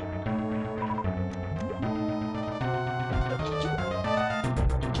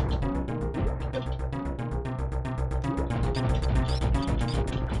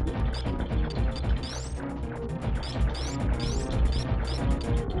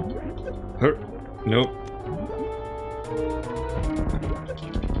 Nope.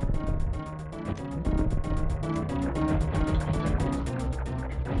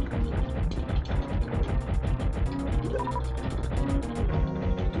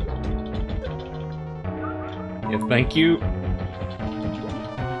 Yeah, thank you.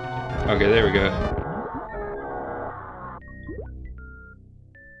 Okay, there we go.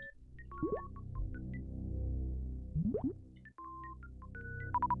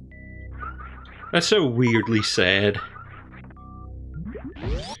 That's so weirdly sad.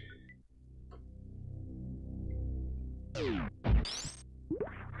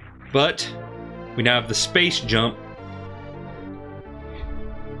 But we now have the space jump.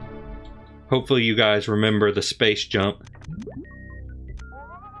 Hopefully you guys remember the space jump.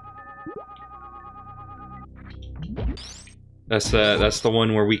 That's the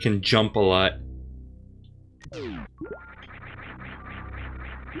one where we can jump a lot.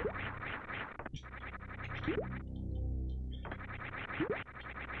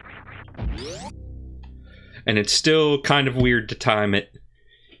 And it's still kind of weird to time it.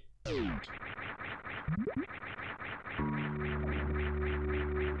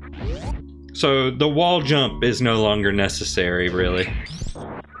 So the wall jump is no longer necessary, really.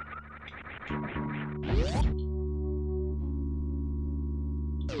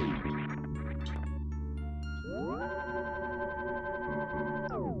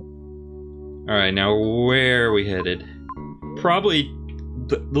 Alright, now where are we headed? Probably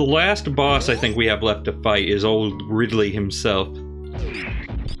the last boss I think we have left to fight is old Ridley himself.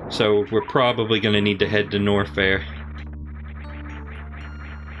 So we're probably going to need to head to Norfair.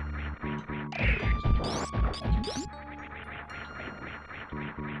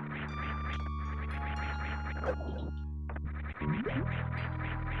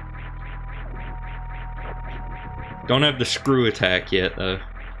 Don't have the screw attack yet, though.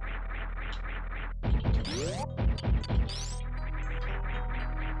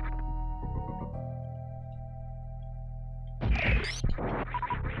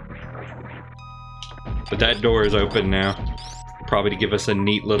 But that door is open now. Probably to give us a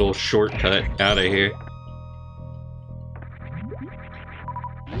neat little shortcut out of here.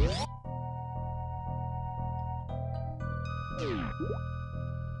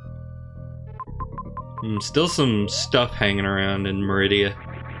 Still some stuff hanging around in Meridia.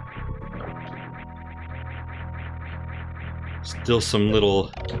 Still some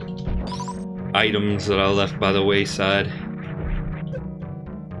little items that I left by the wayside.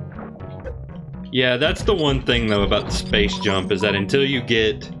 Yeah, that's the one thing though about the space jump, is that until you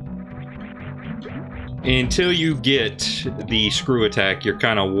get the screw attack, you're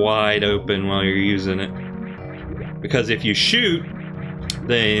kind of wide open while you're using it. Because if you shoot,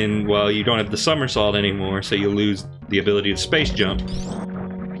 then, well, you don't have the somersault anymore, so you lose the ability to space jump.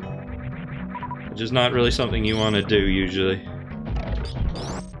 Which is not really something you want to do, usually.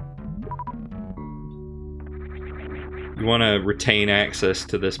 You want to retain access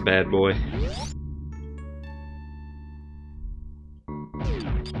to this bad boy.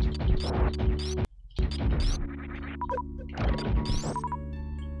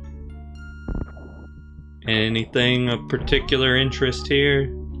 Anything of particular interest here?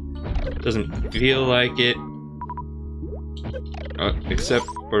 Doesn't feel like it. Except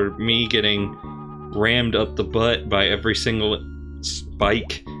for me getting rammed up the butt by every single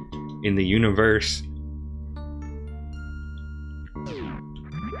spike in the universe.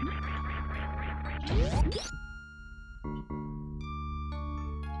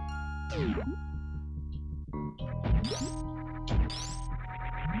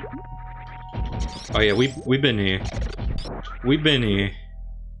 Oh yeah, we've been here. We've been here.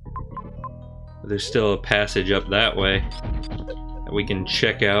 There's still a passage up that way that we can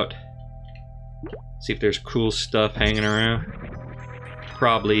check out. See if there's cool stuff hanging around.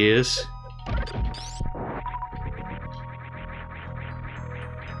 Probably is.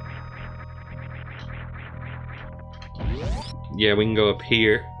 Yeah, we can go up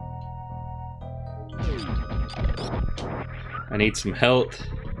here. I need some health.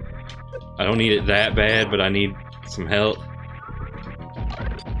 I don't need it that bad, but I need some health.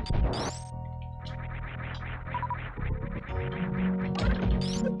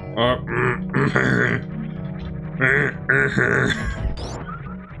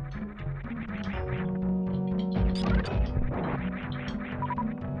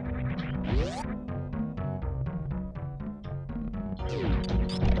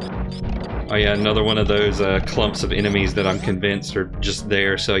 Oh yeah, another one of those clumps of enemies that I'm convinced are just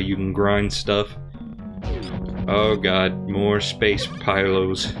there so you can grind stuff. Oh god, more space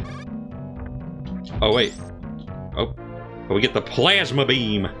pylos. Oh wait. Oh, we get the plasma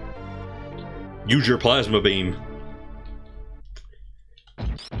beam. Use your plasma beam.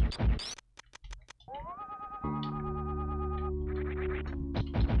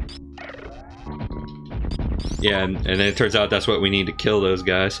 Yeah, and then it turns out that's what we need to kill those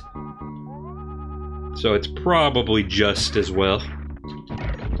guys. So it's probably just as well.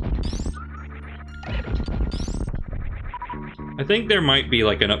 I think there might be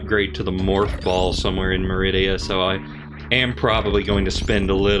like an upgrade to the morph ball somewhere in Meridia, so I am probably going to spend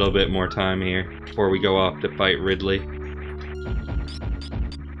a little bit more time here before we go off to fight Ridley.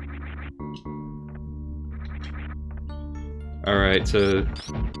 Alright, so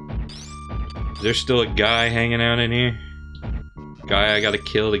there's still a guy hanging out in here? Guy I gotta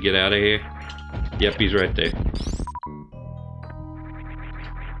kill to get out of here? Yep, he's right there.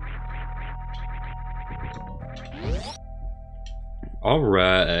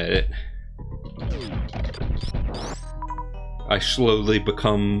 Alright. I slowly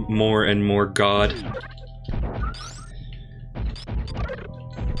become more and more God.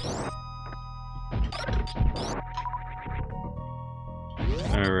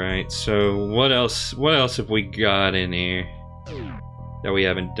 Alright, so what else have we got in here that we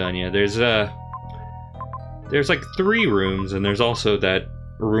haven't done yet? There's like 3 rooms, and there's also that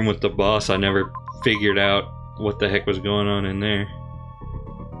room with the boss. I never figured out what the heck was going on in there.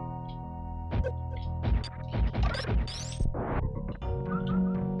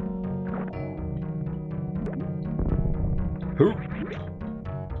 Who?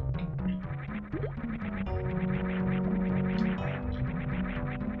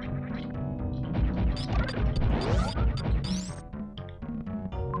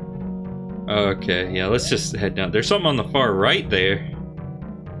 Okay, yeah, let's just head down. There's something on the far right there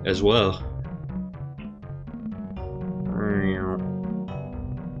as well.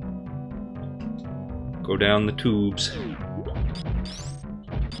 Go down the tubes.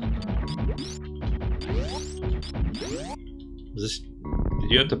 Is this...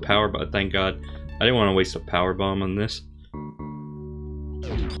 Did you have to power bomb? Thank God. I didn't want to waste a power bomb on this.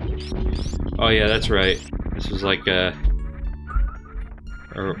 Oh yeah, that's right. This was like a...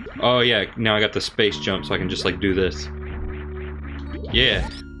 oh yeah, now I got the space jump so I can just like do this. Yeah.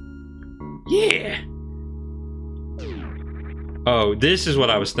 Yeah! Oh, this is what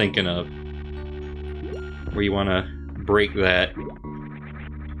I was thinking of. where you want to break that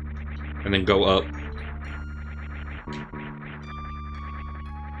and then go up.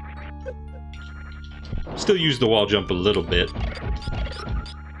 Still use the wall jump a little bit.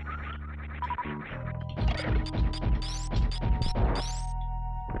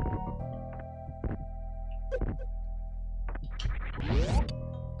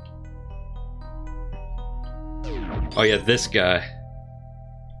 Oh yeah, this guy.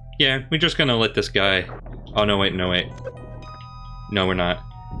 Yeah, we're just gonna let this guy... Oh, no, wait, no, wait. No, we're not.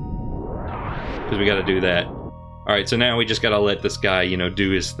 Because we gotta do that. Alright, so now we just gotta let this guy, you know, do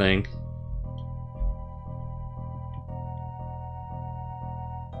his thing.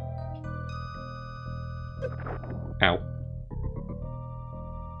 Ow.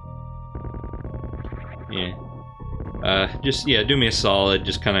 Yeah. Just, yeah, do me a solid.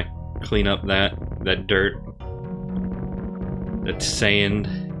 Just kind of clean up that dirt. That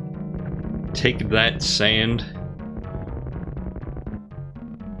sand. Take that sand.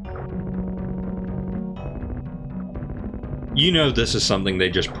 You know this is something they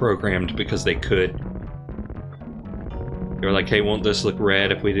just programmed because they could. They were like, hey, won't this look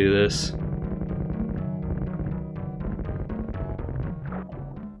rad if we do this?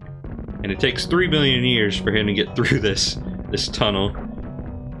 And it takes 3 million years for him to get through this tunnel.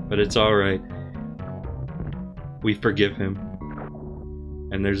 But it's alright. We forgive him.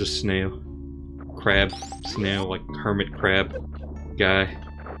 And there's a snail. Crab. Snail, like hermit crab guy.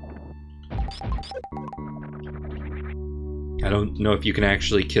 I don't know if you can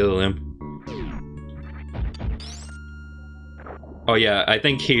actually kill him. Oh yeah, I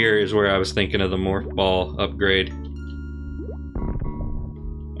think here is where I was thinking of the morph ball upgrade.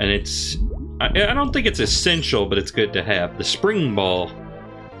 And it's... I don't think it's essential, but it's good to have. The spring ball.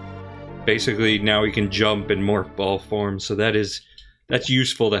 Basically, now we can jump in morph ball form, so that's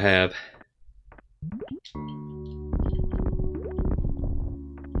useful to have.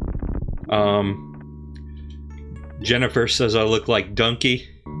 Jennifer says I look like Donkey.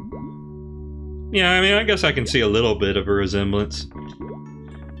 Yeah, I mean, I guess I can see a little bit of a resemblance.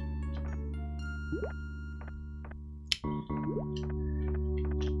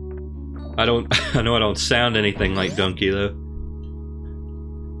 I know I don't sound anything like Donkey, though.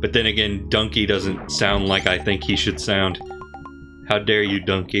 But then again, Donkey doesn't sound like I think he should sound. How dare you,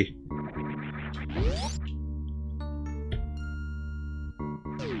 Donkey?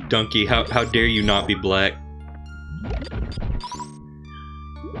 Donkey, how dare you not be black?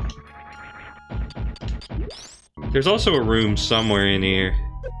 There's also a room somewhere in here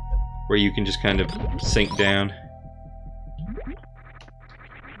where you can just kind of sink down.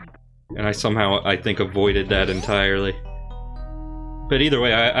 And I somehow, I think, avoided that entirely. But either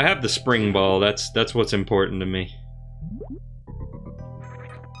way, I have the spring ball. That's what's important to me.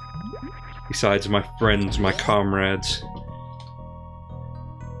 Besides my friends, my comrades.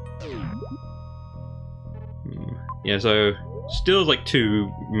 Yeah, so still like 2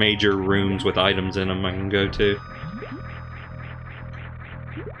 major rooms with items in them I can go to.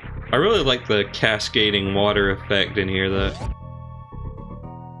 I really like the cascading water effect in here, though.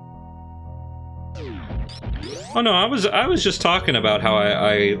 Oh no, I was just talking about how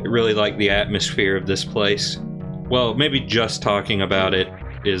I really like the atmosphere of this place. Well, maybe just talking about it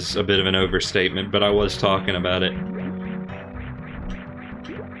is a bit of an overstatement, but I was talking about it.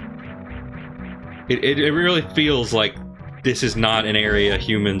 It really feels like this is not an area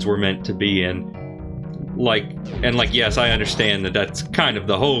humans were meant to be in. Like, yes, I understand that that's kind of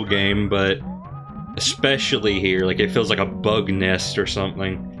the whole game, but especially here, like, it feels like a bug nest or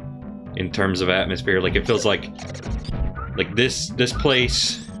something in terms of atmosphere. Like, it feels like this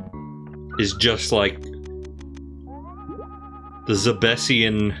place is just like the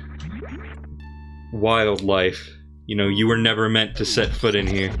Zebesian wildlife. You know, you were never meant to set foot in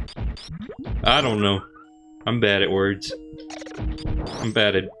here. I don't know. I'm bad at words. I'm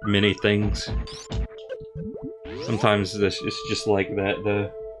bad at many things. Sometimes this is just like that,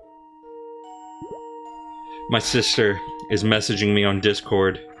 though. My sister is messaging me on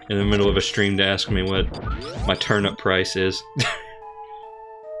Discord in the middle of a stream to ask me what my turnip price is.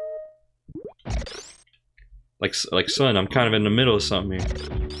 like, son, I'm kind of in the middle of something here.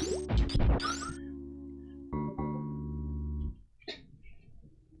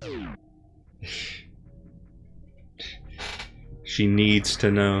 She needs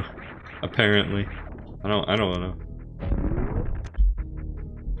to know, apparently. I don't know.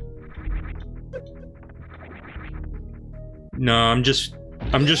 No, I'm just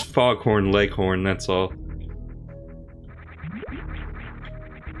Foghorn Leghorn, that's all.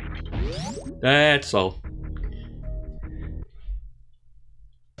 That's all.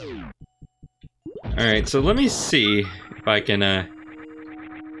 Alright, so let me see if I can, I'm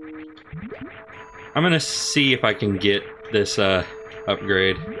gonna see if I can get this,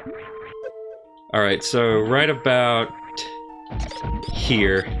 upgrade. Alright, so right about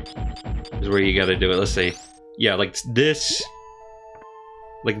here is where you gotta do it. Let's see. Yeah, like this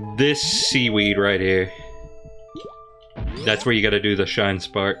seaweed right here. That's where you gotta do the shine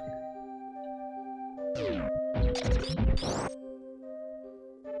spark.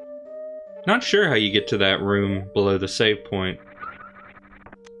 Not sure how you get to that room below the save point.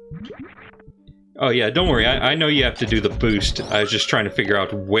 Oh yeah, don't worry, I know you have to do the boost. I was just trying to figure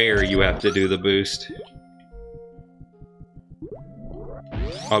out where you have to do the boost.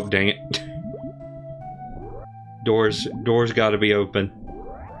 Oh, dang it. Doors gotta be open.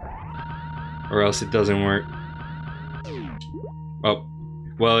 Or else it doesn't work. Oh.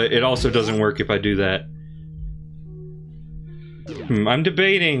 Well, it also doesn't work if I do that. I'm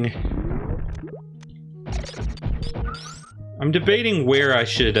debating where I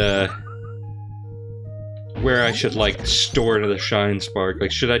should, like, store the shine spark.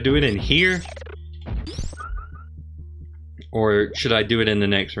 Like, should I do it in here? Or should I do it in the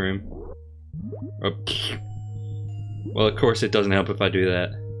next room? Oh, well, of course it doesn't help if I do that.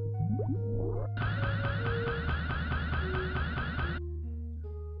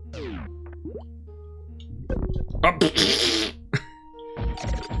 Oh.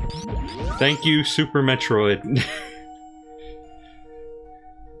 Thank you, Super Metroid.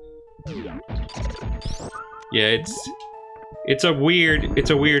 Yeah, it's a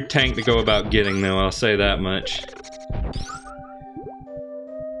weird tank to go about getting, though, I'll say that much.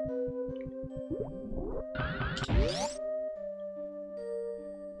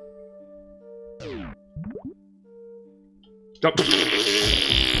 Oh.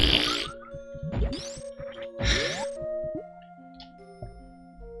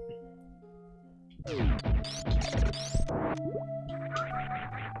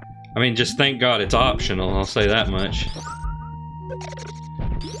 I mean, just thank God it's optional, I'll say that much.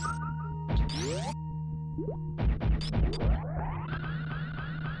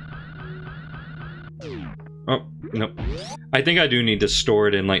 Oh, nope. I think I do need to store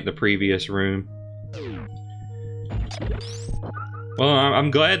it in, like, the previous room. Well, I'm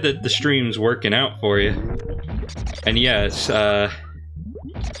glad that the stream's working out for you. And yes, I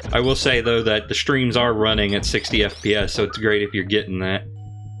will say, though, that the streams are running at 60 FPS, so it's great if you're getting that.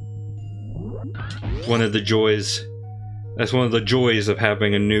 One of the joys... That's one of the joys of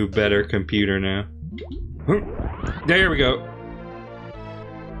having a new, better computer now. There we go.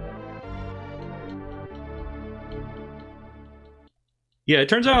 Yeah, it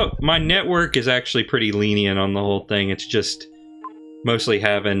turns out my network is actually pretty lenient on the whole thing. It's just mostly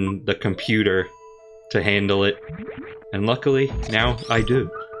having the computer to handle it. And luckily, now I do.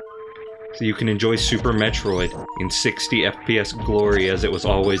 So you can enjoy Super Metroid in 60 FPS glory as it was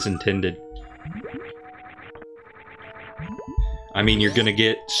always intended. I mean, you're gonna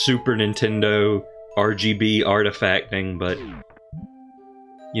get Super Nintendo RGB artifacting, but...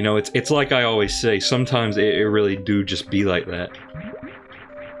 You know, it's like I always say, sometimes it really do just be like that.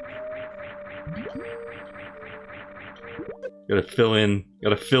 Gotta fill in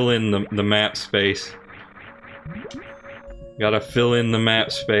the map space. Gotta fill in the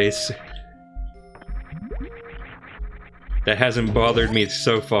map space. That hasn't bothered me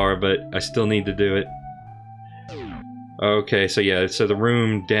so far, but I still need to do it. Okay, so yeah, so the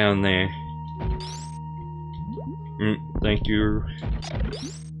room down there. Thank you.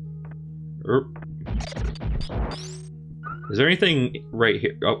 Is there anything right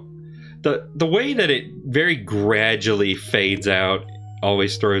here? Oh, the way that it very gradually fades out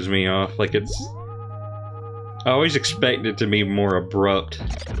always throws me off. Like it's, I always expect it to be more abrupt,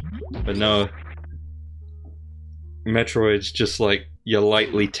 but no. Metroid's just like you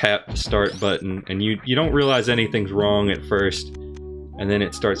lightly tap the start button and you don't realize anything's wrong at first, and then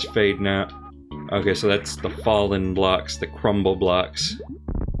it starts fading out. Okay, so that's the fallen blocks, the crumble blocks.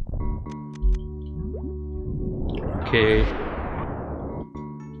 Okay.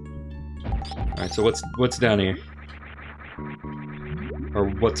 Alright, so what's down here? Or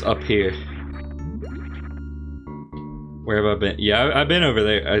what's up here? Where have I been? Yeah, I've been over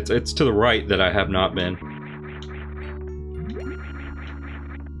there. It's to the right that I have not been.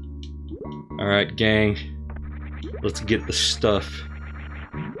 Alright, gang. Let's get the stuff.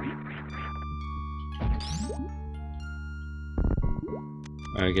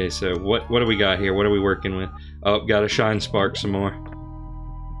 Okay, so what do we got here? What are we working with? Oh, gotta shine spark some more.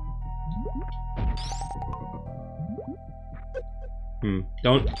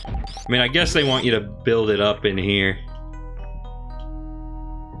 Don't... I mean, I guess they want you to build it up in here.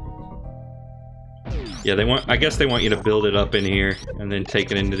 Yeah, they want. I guess they want you to build it up in here and then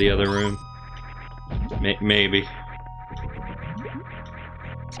take it into the other room. Maybe.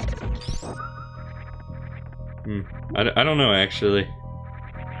 I don't know actually.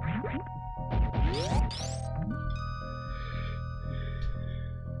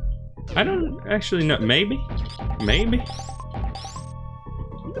 I don't actually know. Maybe. Maybe.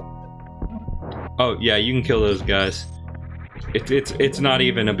 Oh yeah, you can kill those guys. It's not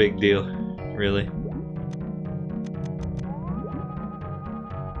even a big deal, really.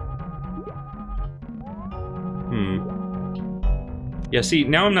 Yeah, see,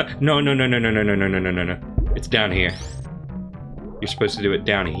 now I'm not. No. It's down here. You're supposed to do it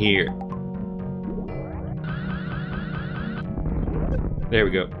down here. There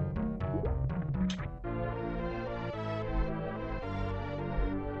we go.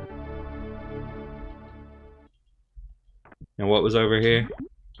 And what was over here?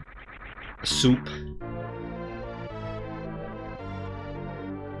 A soup.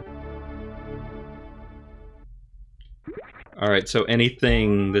 Alright, so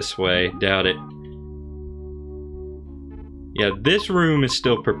anything this way, doubt it. Yeah, this room is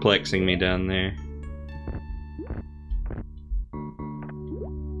still perplexing me down there.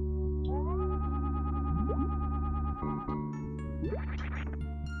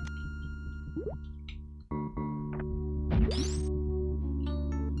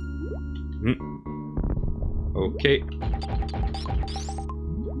 Okay.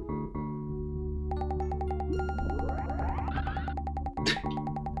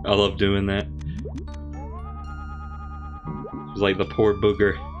 I love doing that. It's like the poor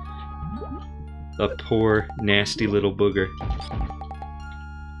booger. The poor nasty little booger.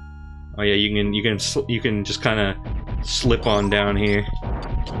 Oh yeah, you can just kind of slip on down here.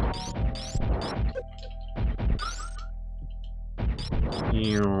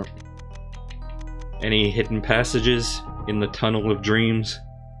 Any hidden passages in the tunnel of dreams?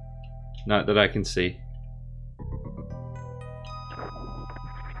 Not that I can see.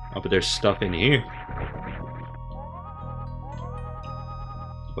 Oh, but there's stuff in here.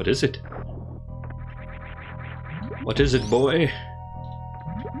 What is it? What is it, boy?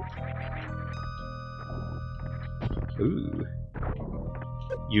 Ooh.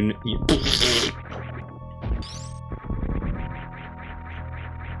 You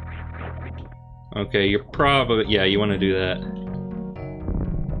Okay, you're probably... yeah, you want to do that.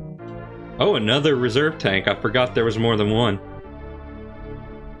 Oh, another reserve tank. I forgot there was more than one.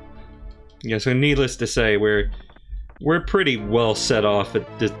 Yeah, so needless to say, we're pretty well set off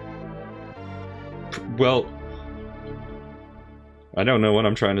at this... well... I don't know what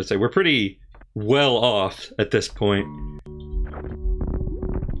I'm trying to say. We're pretty well off at this point.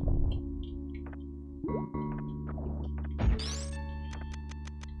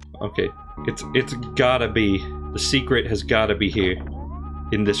 Okay, it's gotta be... the secret has gotta be here.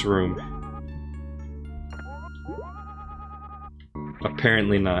 In this room.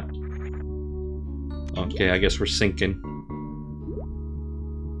 Apparently not. Okay, I guess we're sinking.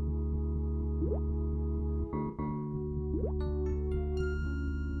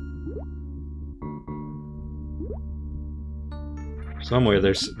 Somewhere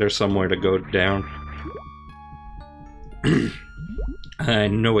there's somewhere to go down. I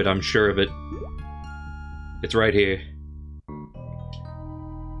know it, I'm sure of it. It's right here.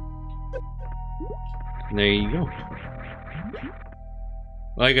 And there you go.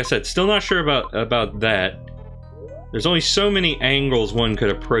 Like I said, still not sure about that. There's only so many angles one could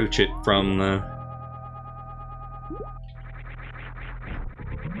approach it from,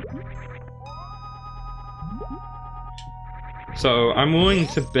 So, I'm willing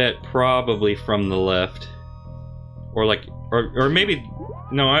to bet probably from the left. Or like, or maybe...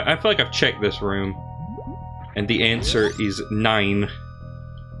 no, I feel like I've checked this room. And the answer is 9.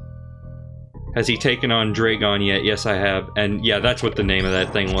 Has he taken on Dragon yet? Yes, I have. And yeah, that's what the name of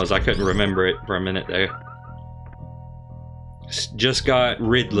that thing was. I couldn't remember it for a minute there. Just got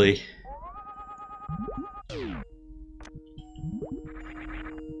Ridley.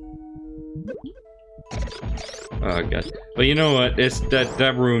 Oh god. But you know what? It's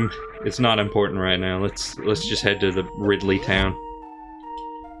that room. It's not important right now. Let's just head to the Ridley town.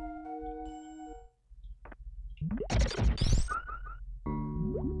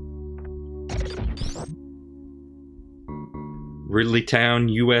 Ridley Town,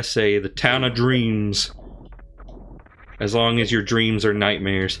 USA, the town of dreams. As long as your dreams are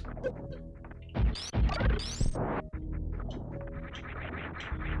nightmares.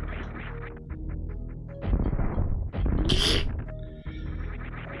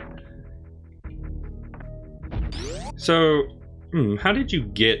 So, How did you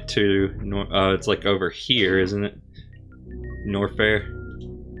get to it's like over here, isn't it? Norfair?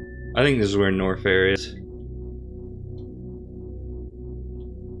 I think this is where Norfair is.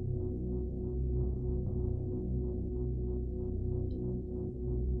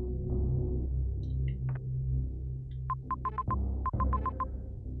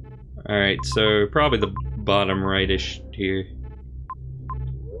 Alright, so probably the bottom right-ish here.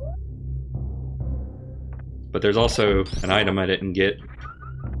 But there's also an item I didn't get.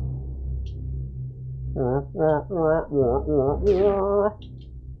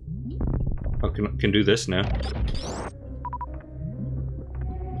 Oh, can do this now.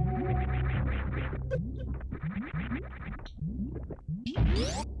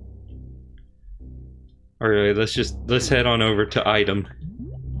 Alright, let's head on over to item.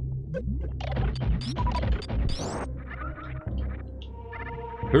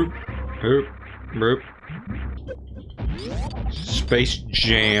 Hoop, hoop, hoop. Space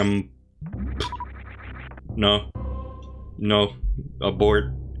Jam. No. No.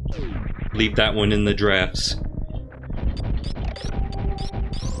 Abort. Leave that one in the drafts.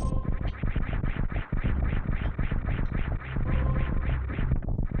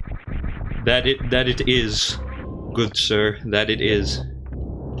 That it is, good sir. That it is.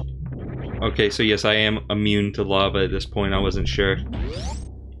 Okay, so yes, I am immune to lava at this point. I wasn't sure.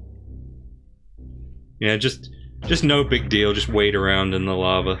 Yeah, just no big deal. Just wait around in the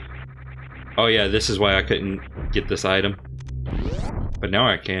lava. Oh yeah, this is why I couldn't get this item. But now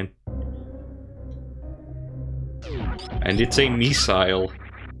I can. And it's a missile.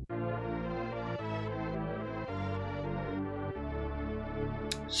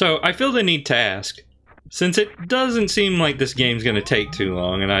 So, I feel the need to ask. Since it doesn't seem like this game's gonna take too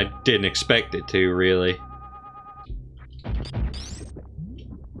long, and I didn't expect it to, really.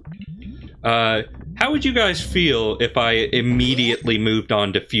 How would you guys feel if I immediately moved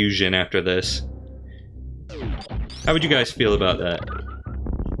on to Fusion after this? How would you guys feel about that?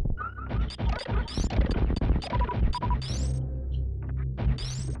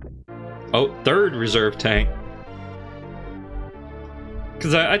 Oh, third reserve tank.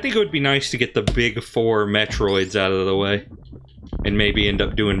 Because I think it would be nice to get the big 4 Metroids out of the way. And maybe end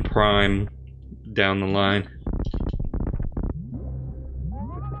up doing Prime down the line.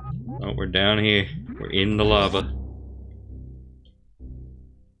 Oh, we're down here. We're in the lava.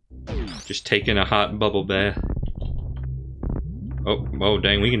 Just taking a hot bubble bath. Oh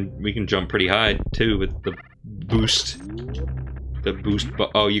dang, we can jump pretty high too with the boost. The boost,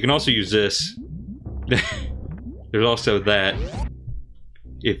 oh, you can also use this. There's also that.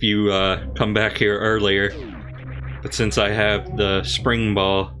 If you come back here earlier. But since I have the spring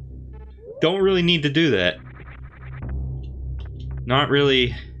ball, don't really need to do that. Not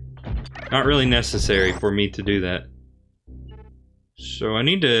really necessary for me to do that. So I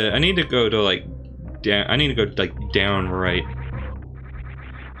need to go to like down. I need to go like down right.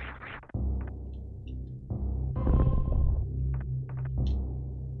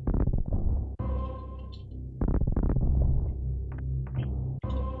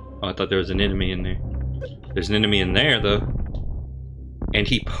 Oh, I thought there was an enemy in there. There's an enemy in there, though. And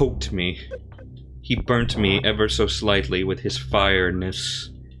he poked me. He burnt me ever so slightly with his fireness.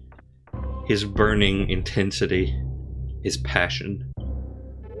 His burning intensity. His passion.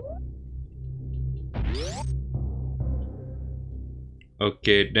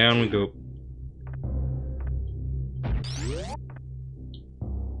 Okay, down we go.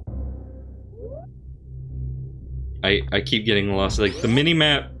 I keep getting lost. Like, the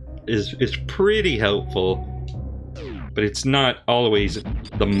mini-map is pretty helpful, but it's not always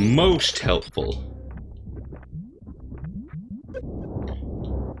the most helpful.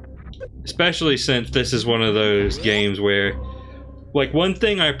 Especially since this is one of those games where, like, one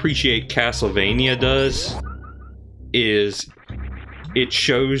thing I appreciate Castlevania does is it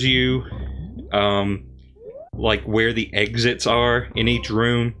shows you, like, where the exits are in each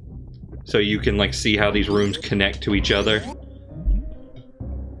room, so you can, like, see how these rooms connect to each other.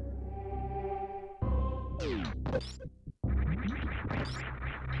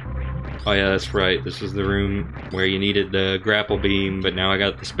 Oh yeah, that's right. This is the room where you needed the grapple beam, but now I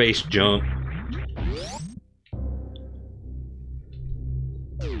got the space jump.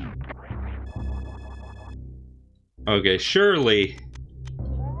 Okay, surely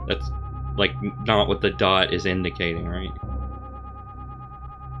that's, like, not what the dot is indicating, right?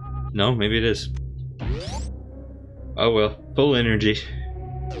 No, maybe it is. Oh well, full energy.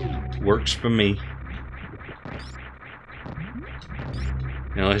 Works for me.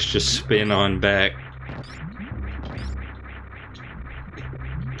 Now let's just spin on back.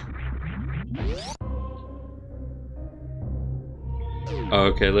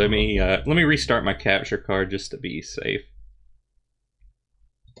 Okay, let me restart my capture card just to be safe.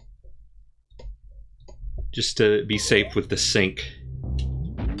 Just to be safe with the sync.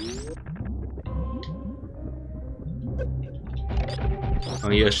 Oh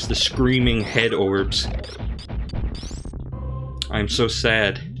yes, the screaming head orbs. I'm so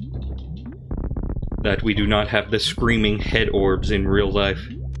sad that we do not have the screaming head orbs in real life.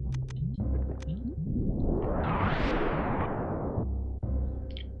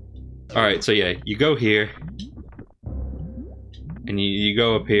 Alright, so yeah, you go here. And you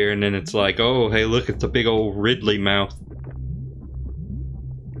go up here, and then it's like, oh, hey, look, it's a big old Ridley mouth.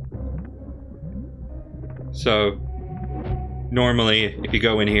 So, normally, if you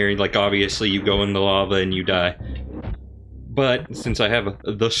go in here, like, obviously you go in the lava and you die. But, since I have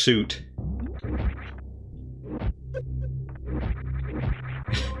the suit...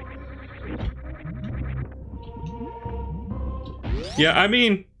 yeah, I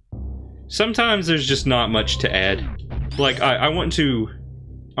mean, sometimes there's just not much to add. Like, I want to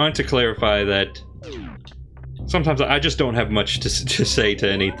clarify that sometimes I just don't have much to say to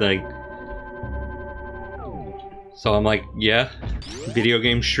anything. So I'm like, yeah, video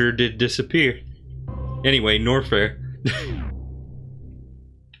game sure did disappear. Anyway, Norfair.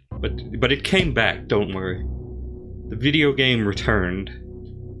 But it came back, don't worry. The video game returned.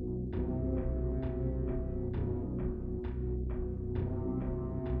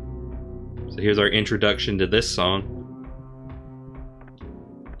 So here's our introduction to this song.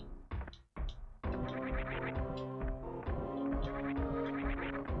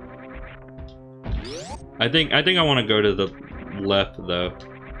 I think I want to go to the left though.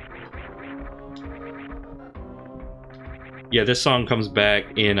 Yeah, this song comes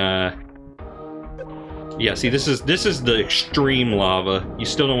back in yeah, see, this is the extreme lava. You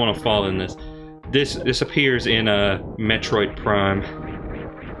still don't want to fall in this. This appears in Metroid Prime.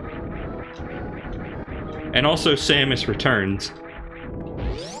 And also Samus Returns.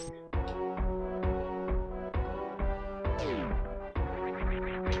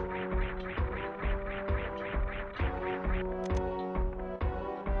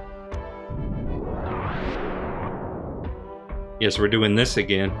 Yes, we're doing this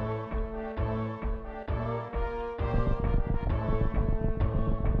again.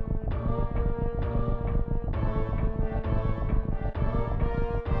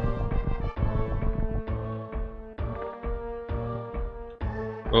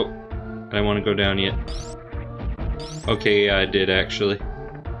 Oh, I don't want to go down yet. Okay, yeah, I did actually.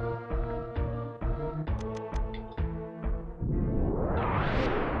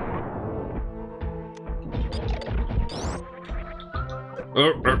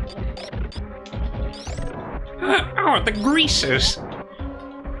 Oh, the greasers!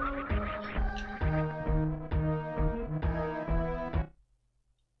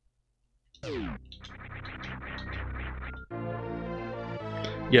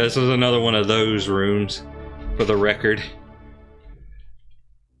 Yeah, this is another one of those rooms, for the record.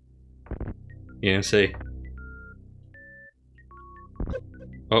 Yeah, see.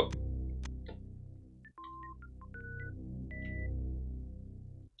 Oh.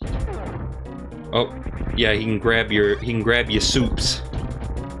 Oh, yeah, he can grab your soups.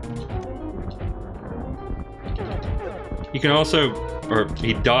 You can also, or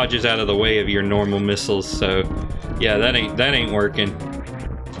he dodges out of the way of your normal missiles, so yeah, that ain't working.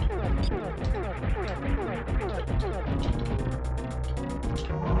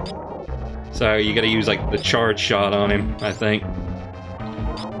 So you gotta use like the charge shot on him, I think.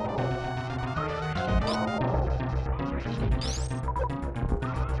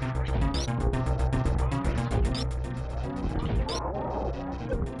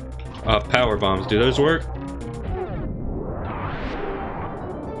 Power bombs, do those work?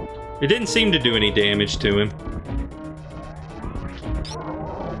 It didn't seem to do any damage to him.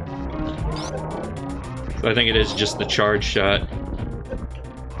 So I think it is just the charge shot.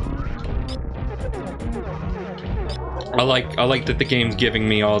 I like that the game's giving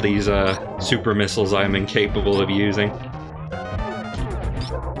me all these super missiles I'm incapable of using.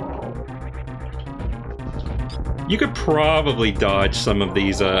 You could probably dodge some of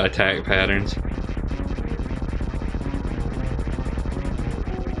these attack patterns.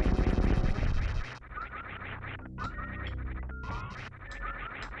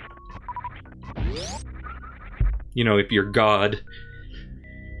 You know, if you're God.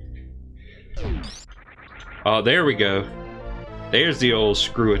 Oh, there we go. There's the old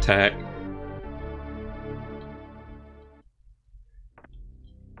screw attack.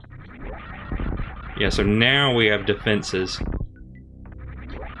 Yeah, so now we have defenses.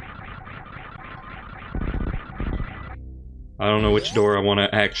 I don't know which door I want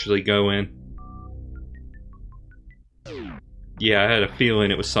to actually go in. Yeah, I had a feeling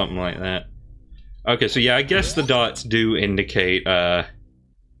it was something like that. Okay, so yeah, I guess the dots do indicate the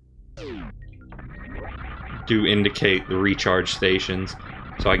recharge stations.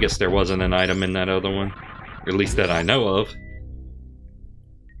 So I guess there wasn't an item in that other one. Or at least that I know of.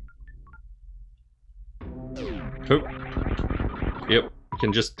 Oh. Yep,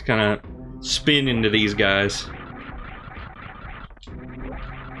 can just kind of spin into these guys.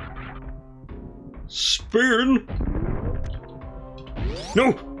 Spin!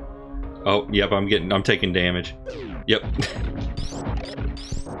 No! Oh, yep, I'm taking damage. Yep.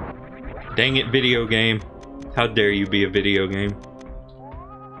 Dang it, video game. How dare you be a video game?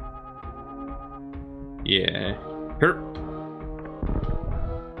 Yeah. Hurt.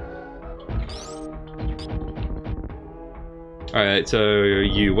 Alright, so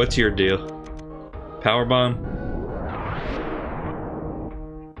you, what's your deal? Power bomb?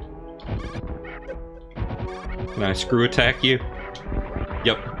 Can I screw attack you?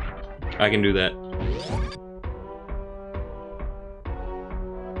 Yep. I can do that.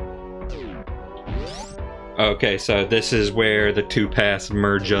 Okay, so this is where the two paths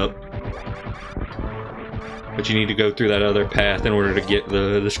merge up. But you need to go through that other path in order to get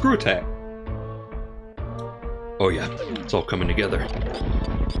the screw attack. Oh yeah, it's all coming together.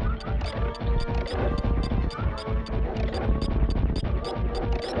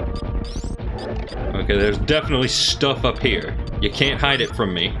 Okay, there's definitely stuff up here. You can't hide it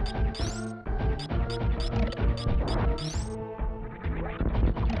from me.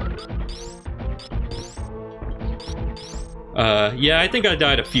 Yeah, I think I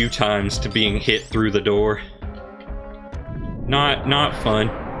died a few times to being hit through the door. Not fun.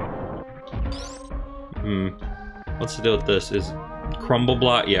 What's the deal with this? Is crumble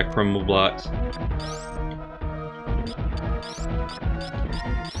block? Yeah, crumble blocks.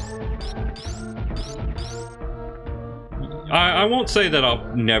 I won't say that I'll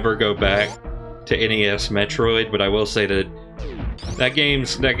never go back to NES Metroid, but I will say that that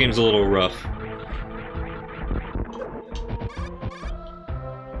game's a little rough.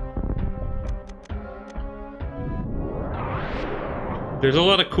 There's a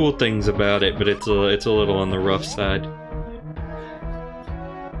lot of cool things about it, but it's a little on the rough side.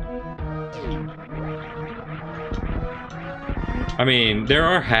 I mean, there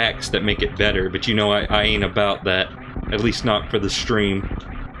are hacks that make it better, but you know I ain't about that. At least not for the stream.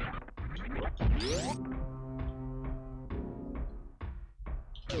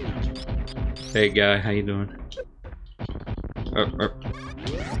 Hey guy, how you doing?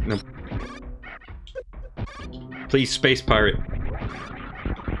 No. Please, space pirate.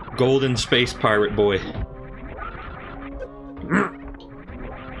 Golden space pirate boy.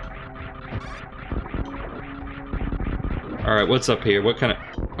 Alright, what's up here? What kind of...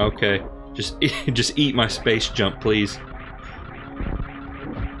 Okay. Just eat my space jump, please.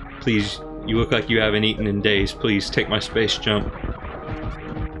 Please, you look like you haven't eaten in days. Please, take my space jump.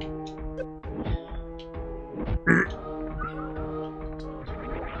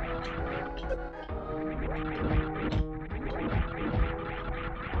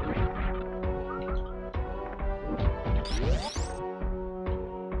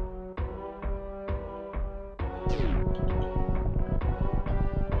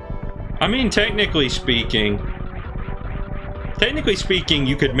 I mean, technically speaking,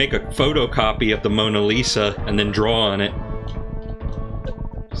 you could make a photocopy of the Mona Lisa and then draw on it.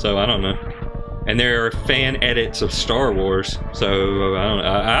 So, I don't know. And there are fan edits of Star Wars, so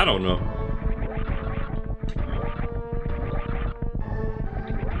I don't know.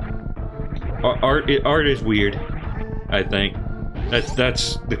 Art is weird, I think.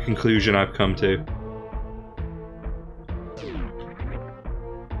 That's the conclusion I've come to.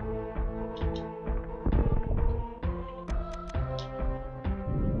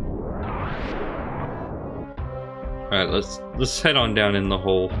 Alright, let's head on down in the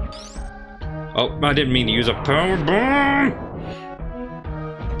hole. Oh, I didn't mean to use a power bomb!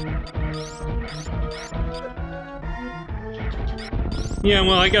 Yeah,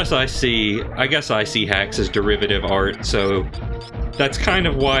 well, I guess I see hacks as derivative art, so that's kind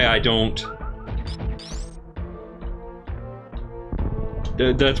of why I don't...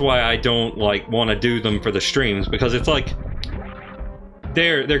 That's why I don't, like, want to do them for the streams, because it's like...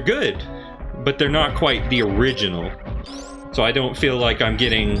 They're good, but they're not quite the original. So I don't feel like I'm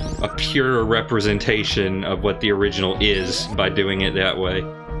getting a pure representation of what the original is by doing it that way.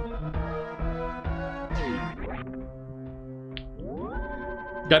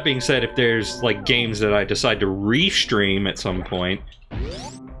 That being said, if there's like games that I decide to restream at some point,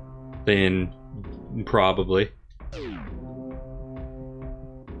 then probably.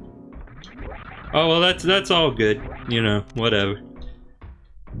 Oh, well, that's all good. You know, whatever.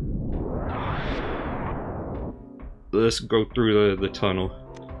 Let's go through the tunnel.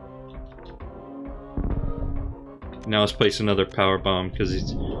 Now let's place another power bomb, because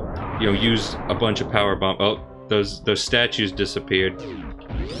it's, you know, use a bunch of power bomb. Oh, those statues disappeared.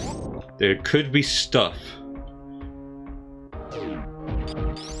 There could be stuff.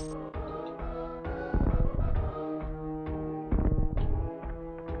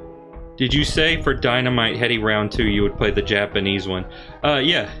 Did you say for Dynamite Heady Round 2 you would play the Japanese one?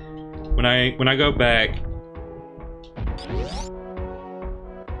 Yeah. When I go back...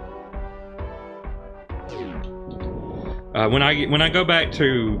 when I go back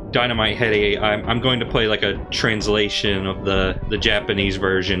to Dynamite Heady, I'm going to play like a translation of the Japanese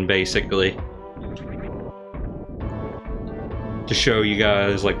version, basically, to show you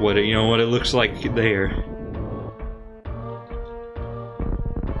guys like what it looks like there.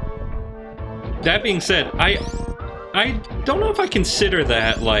 That being said, I don't know if I consider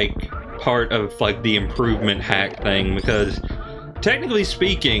that like part of like the improvement hack thing, because technically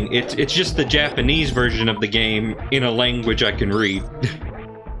speaking, it's just the Japanese version of the game in a language I can read.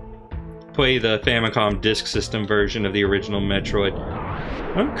 Play the Famicom Disk System version of the original Metroid.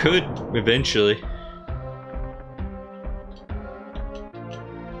 I could eventually.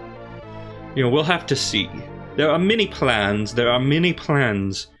 You know, we'll have to see. There are many plans. There are many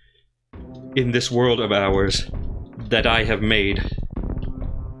plans in this world of ours that I have made.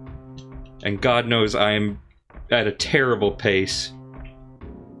 And God knows I am at a terrible pace.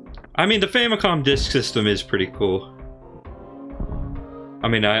 I mean, the Famicom Disk System is pretty cool. I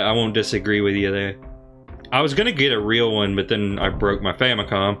mean, I won't disagree with you there. I was gonna get a real one, but then I broke my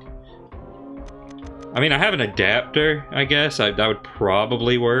Famicom. I mean, I have an adapter, I guess. That would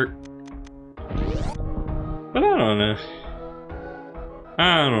probably work. But I don't know.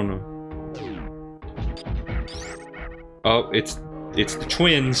 I don't know. Oh, it's the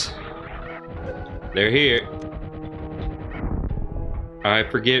twins. They're here. I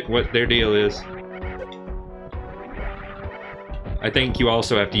forget what their deal is. I think you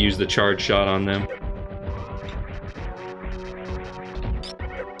also have to use the charge shot on them.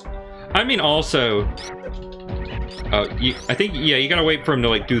 I mean, also... I think, yeah, you gotta wait for them to,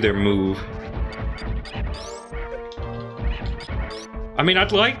 like, do their move. I mean,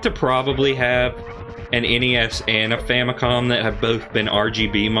 I'd like to probably have an NES and a Famicom that have both been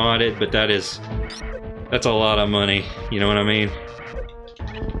RGB modded, but that's a lot of money, you know what I mean?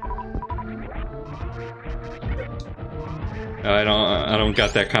 I don't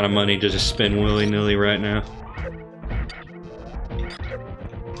got that kind of money to just spend willy-nilly right now.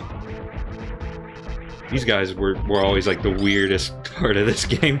 These guys were always like the weirdest part of this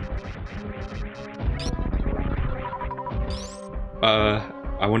game.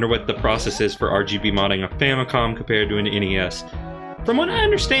 I wonder what the process is for RGB modding a Famicom compared to an NES. From what I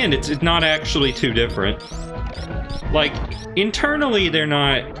understand, it's not actually too different. Like, internally, they're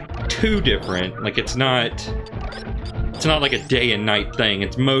not too different. Like, it's not like a day and night thing.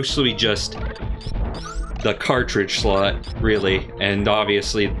 It's mostly just the cartridge slot, really, and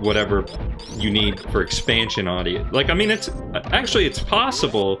obviously whatever you need for expansion audio. Like, I mean, it's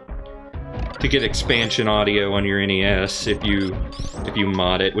possible to get expansion audio on your NES if you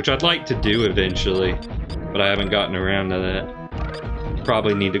mod it, which I'd like to do eventually, but I haven't gotten around to that.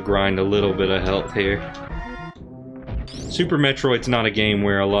 Probably need to grind a little bit of health here. Super Metroid's not a game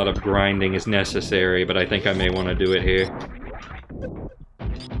where a lot of grinding is necessary, but I think I may want to do it here.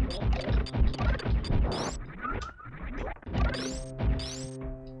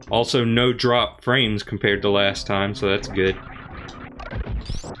 Also, no drop frames compared to last time, so that's good.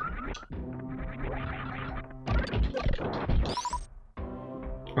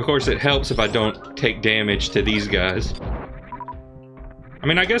 Of course, it helps if I don't take damage to these guys. I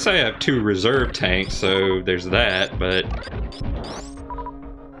mean, I guess I have 2 reserve tanks, so there's that, but...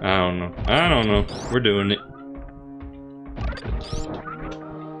 I don't know. We're doing it.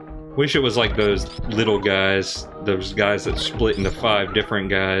 Wish it was like those little guys. Those guys that split into 5 different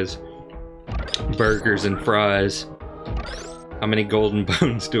guys. Burgers and fries. How many golden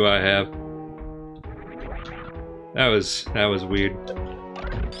bones do I have? That was weird.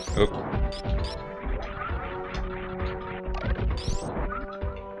 Oh.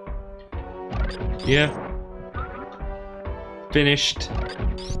 Yeah. Finished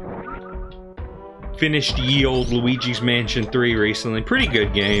Ye Old Luigi's Mansion 3 recently. Pretty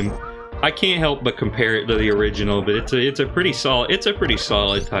good game. I can't help but compare it to the original, but it's a pretty solid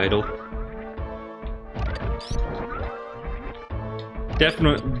title.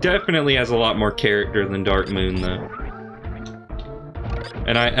 Definitely has a lot more character than Dark Moon, though.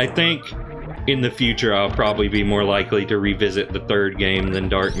 And I think in the future I'll probably be more likely to revisit the third game than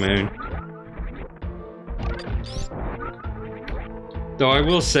Dark Moon. Though I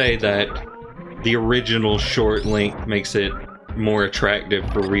will say that the original short length makes it more attractive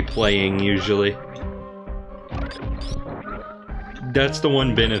for replaying usually. That's the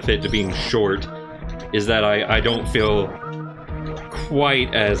one benefit to being short, is that I don't feel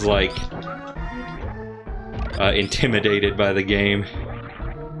quite as, like, intimidated by the game.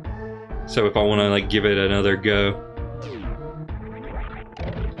 So if I want to, like, give it another go.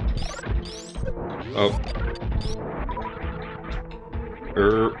 Oh.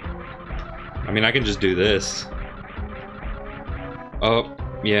 I mean, I can just do this. Oh,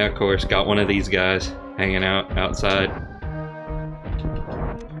 yeah, of course, got one of these guys hanging out outside.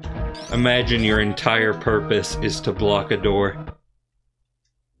 Imagine your entire purpose is to block a door.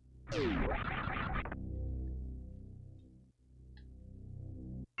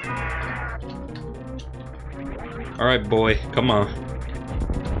 Alright, boy, come on.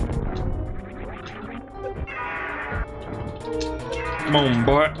 Come on,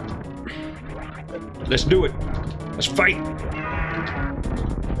 boy. Let's do it. Let's fight.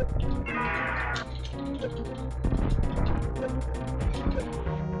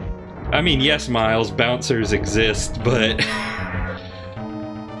 I mean, yes, Miles, bouncers exist, but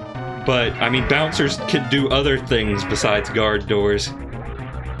I mean, bouncers can do other things besides guard doors.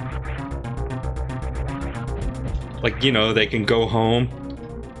 Like, you know, they can go home,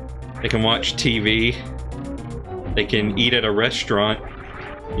 they can watch TV, they can eat at a restaurant,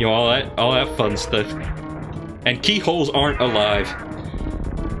 you know, all that fun stuff. And keyholes aren't alive.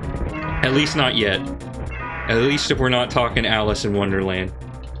 At least not yet. At least if we're not talking Alice in Wonderland.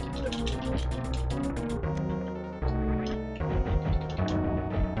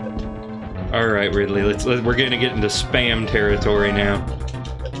 Alright, Ridley, we're gonna get into spam territory now.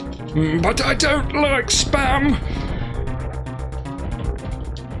 But I don't like spam!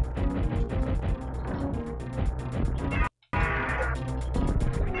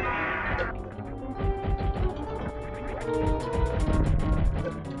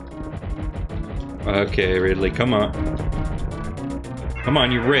 Okay, Ridley, come on. Come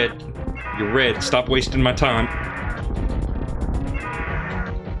on, you're red. You're red. Stop wasting my time.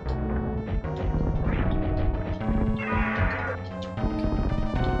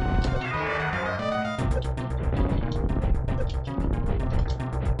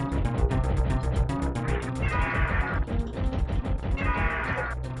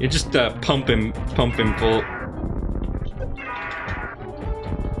 You just pump him full.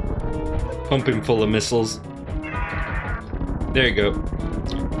 Pump him full of missiles. There you go.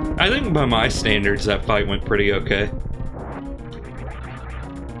 I think by my standards that fight went pretty okay.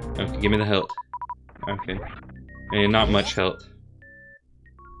 Okay, give me the health. Okay. And not much health.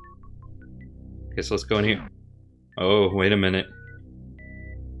 Okay, so let's go in here. Oh, wait a minute.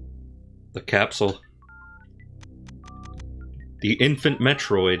 The capsule. The infant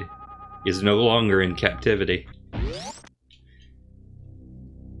Metroid is no longer in captivity.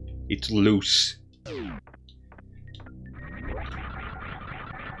 It's loose.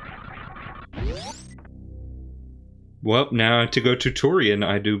 Well, now to go to Turian,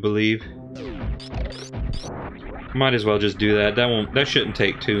 I do believe. Might as well just do that. That shouldn't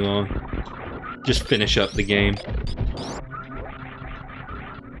take too long. Just finish up the game.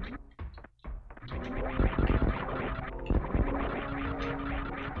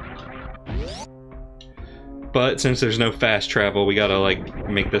 But since there's no fast travel, we gotta, like,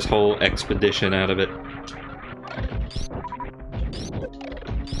 make this whole expedition out of it.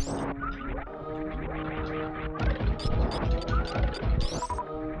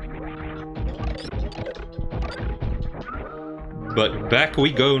 But back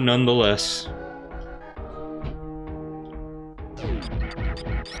we go nonetheless.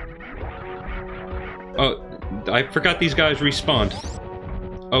 Oh, I forgot these guys respawned.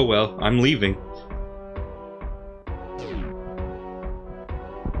 Oh well, I'm leaving.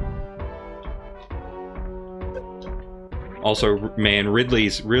 Also, man,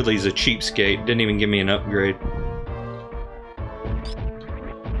 Ridley's a cheapskate. Didn't even give me an upgrade.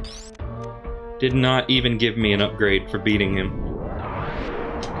 Did not even give me an upgrade for beating him.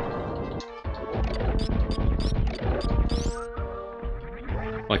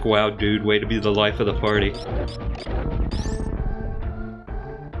 Like, wow, dude, way to be the life of the party.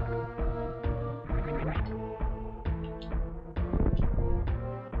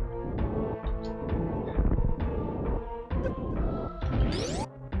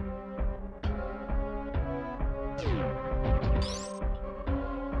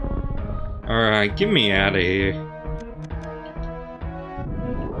 Alright, get me out of here.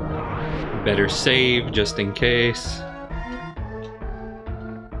 Better save just in case.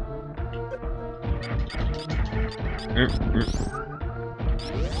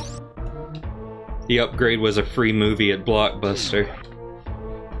 The upgrade was a free movie at Blockbuster.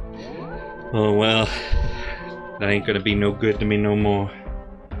 Oh well, that ain't gonna be no good to me no more.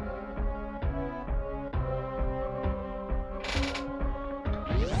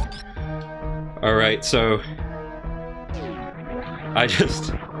 Alright, so I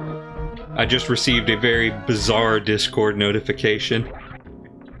just received a very bizarre Discord notification.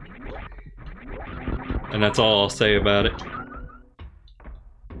 And that's all I'll say about it.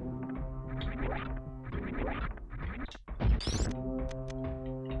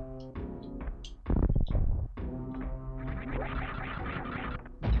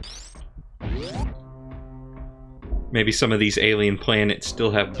 Maybe some of these alien planets still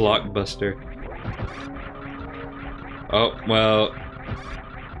have Blockbuster. Oh, well...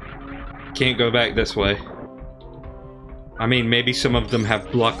 Can't go back this way. I mean, maybe some of them have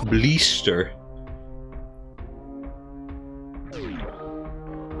Blockblister.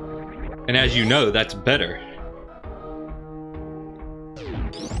 And as you know, that's better.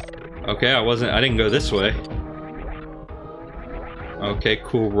 Okay, I didn't go this way. Okay,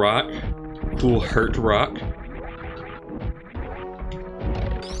 cool rock. Cool hurt rock.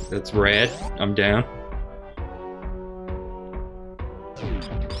 That's rad. I'm down.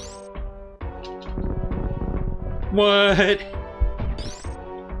 What?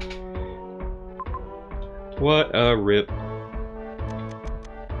 What a rip.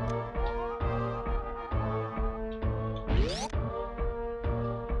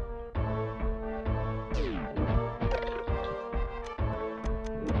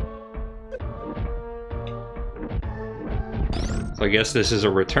 So I guess this is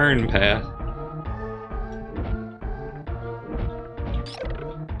a return path.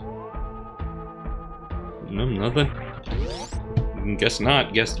 No, nothing. Guess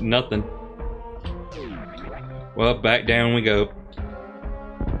not. Guess nothing. Well, back down we go.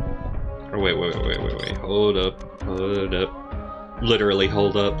 Oh, wait. Hold up. Hold up. Literally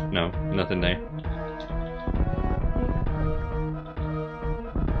hold up. No, nothing there.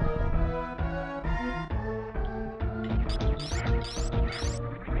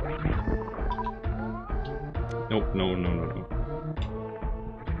 Nope, no.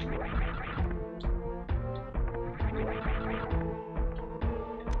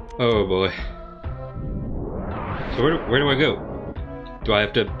 Oh boy. So where do I go? Do I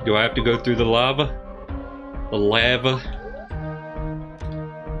have to go through the lava? The lava?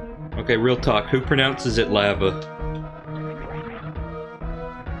 Okay, real talk. Who pronounces it lava?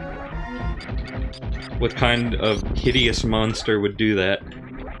 What kind of hideous monster would do that?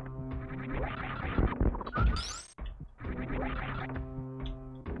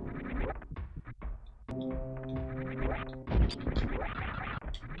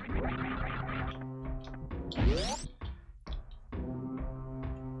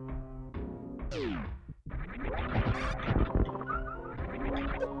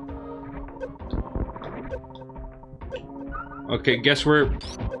 Okay, guess we're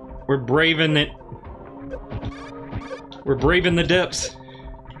braving it. We're braving the depths.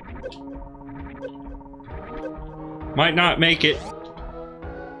 Might not make it.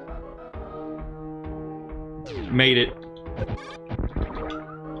 Made it.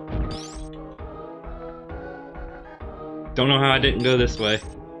 Don't know how I didn't go this way.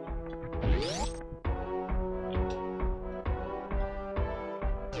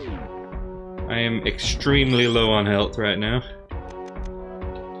 I am extremely low on health right now.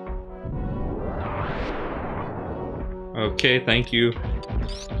 Okay, thank you.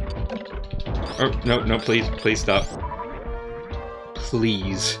 Oh, no, please stop.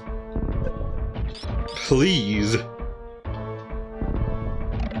 Please. Please.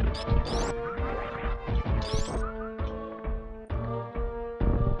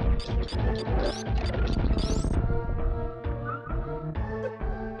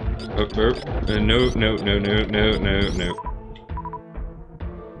 No.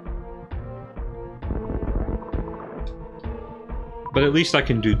 But at least I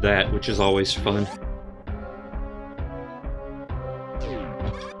can do that, which is always fun.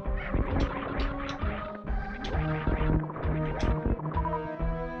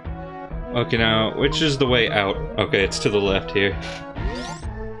 Okay, now, which is the way out? Okay, it's to the left here.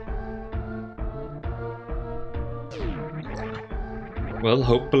 Well,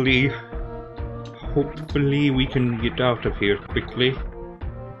 hopefully we can get out of here quickly.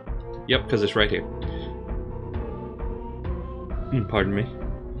 Yep, because it's right here. Pardon me.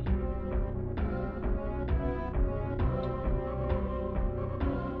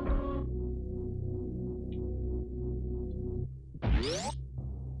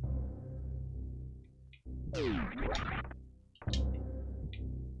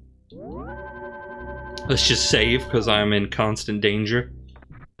 Let's just save, because I'm in constant danger.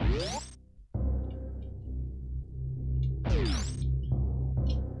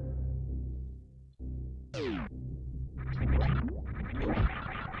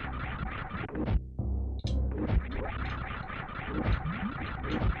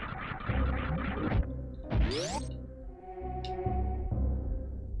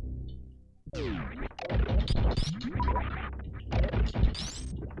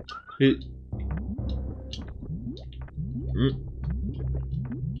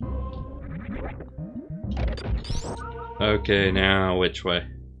 Okay, now which way?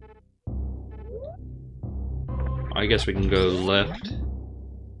 I guess we can go left.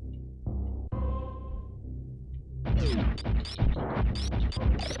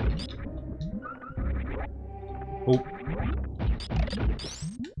 Oh.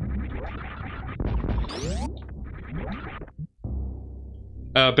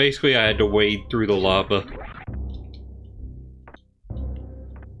 Basically I had to wade through the lava.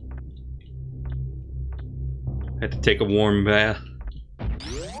 Had to take a warm bath.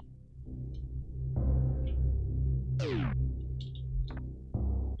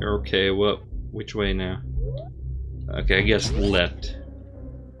 Okay, well, which way now? Okay, I guess left.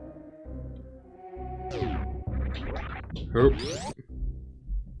 Herp.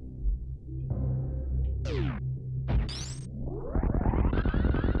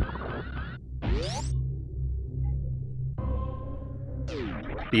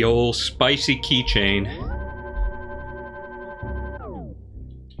 The old spicy keychain.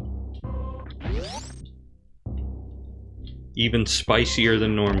 Even spicier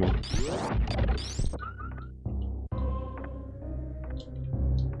than normal.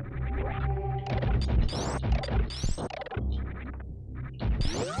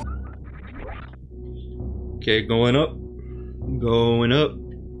 Okay, going up. Going up.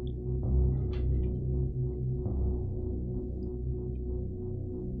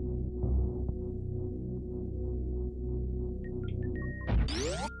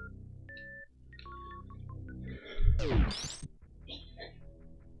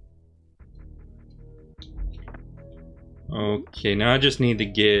 Okay, now I just need to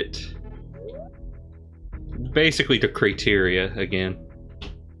get basically to criteria again.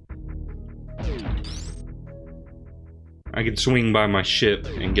 I can swing by my ship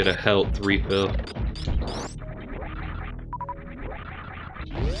and get a health refill.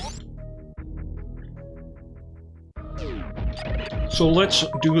 So let's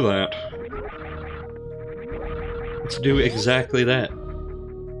do that. Let's do exactly that.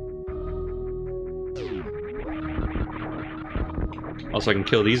 Also, I can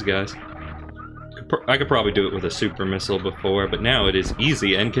kill these guys. I could probably do it with a super missile before, but now it is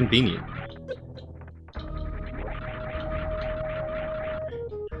easy and convenient.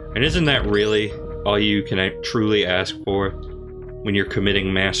 And isn't that really all you can truly ask for when you're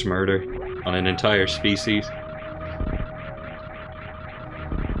committing mass murder on an entire species?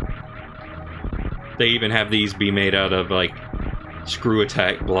 They even have these be made out of, like, screw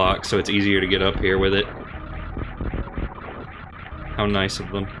attack blocks, so it's easier to get up here with it. How nice of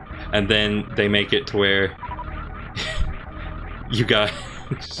them. And then they make it to where you got...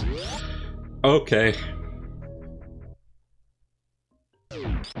 Okay.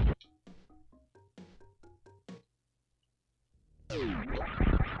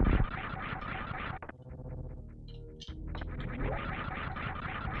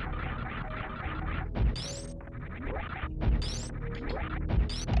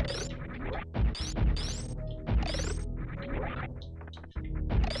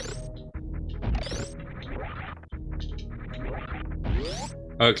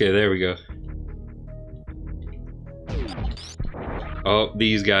 Okay, there we go. Oh,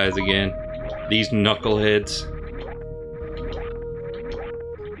 these guys again. These knuckleheads.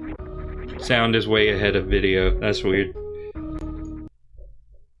 Sound is way ahead of video. That's weird.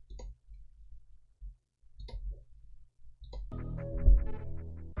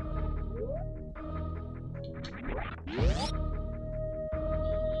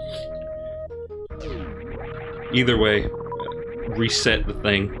 Either way, reset the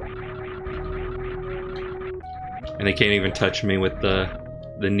thing. And they can't even touch me with the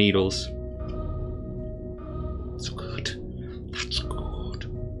needles. That's good. That's good.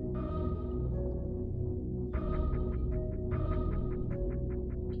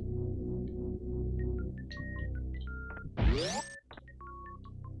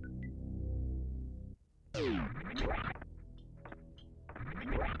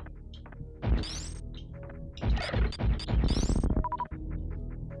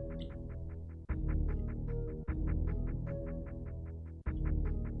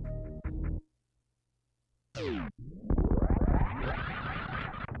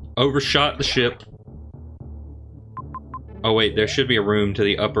 overshot the ship. Oh wait, there should be a room to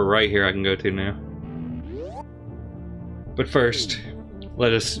the upper right here I can go to now. But first,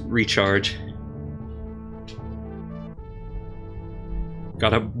 let us recharge.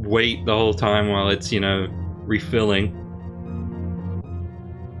 Gotta wait the whole time while it's, you know, refilling.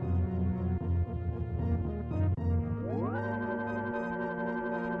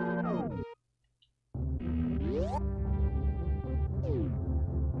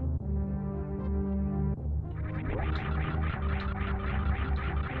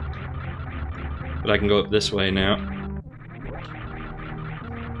 But I can go up this way now.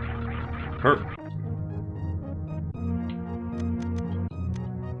 Herp.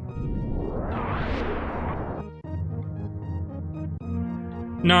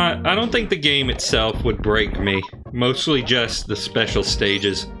 Nah, I don't think the game itself would break me. Mostly just the special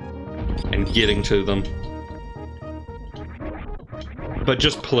stages and getting to them. But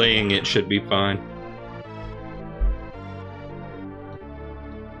just playing it should be fine.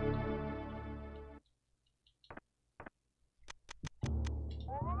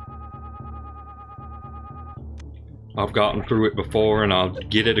 I've gotten through it before and I'll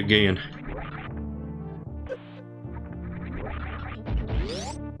get it again.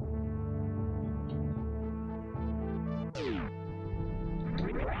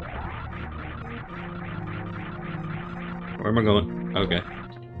 Where am I going? Okay.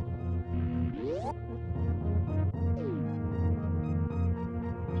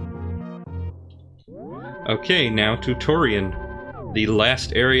 Okay, now to Turian, the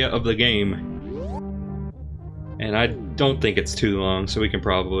last area of the game. And I don't think it's too long, so we can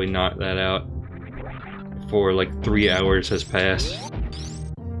probably knock that out before like 3 hours has passed.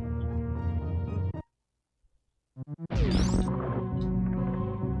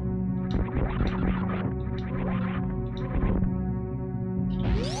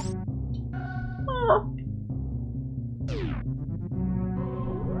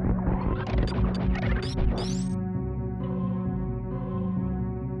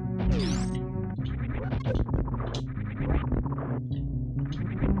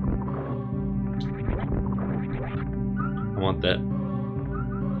 I want that.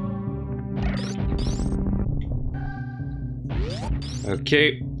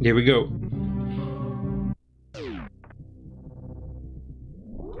 Okay, here we go.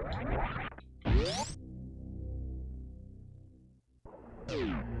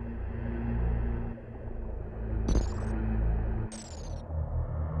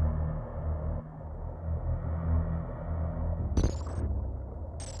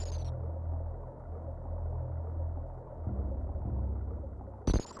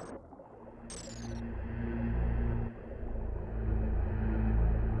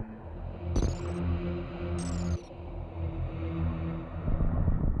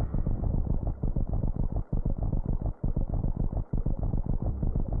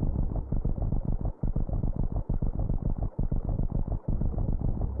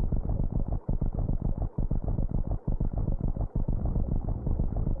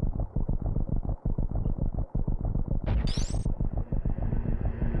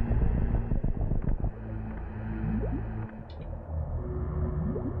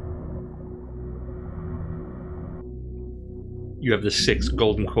 You have the 6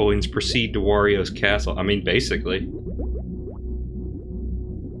 golden coins. Proceed to Wario's castle. I mean, basically.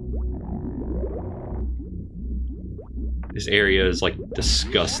 This area is, like,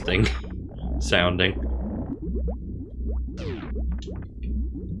 disgusting sounding.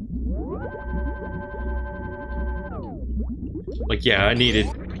 Like, yeah, I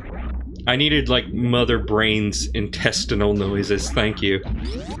needed, like, Mother Brain's intestinal noises. Thank you.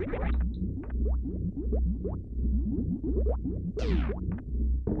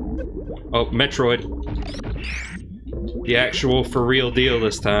 Oh, Metroid. The actual for real deal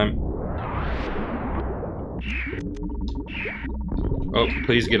this time. Oh,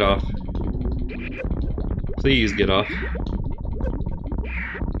 please get off. Please get off.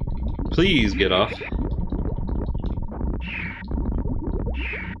 Please get off.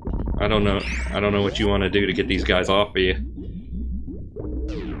 I don't know what you want to do to get these guys off of you.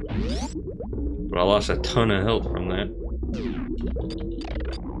 But I lost a ton of health from that.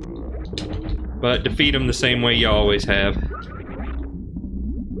 But defeat them the same way you always have.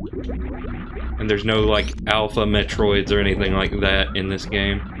 And there's no, like, alpha Metroids or anything like that in this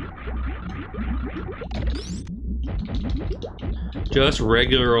game. Just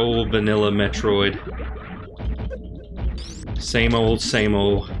regular old vanilla Metroid. Same old, same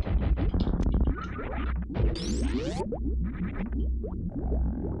old.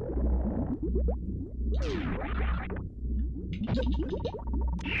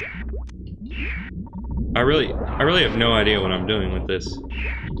 I really have no idea what I'm doing with this.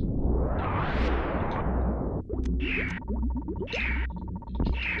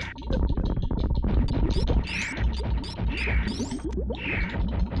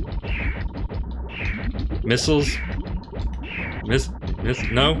 Missiles?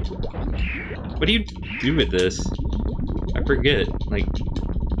 No? What do you do with this? I forget. Like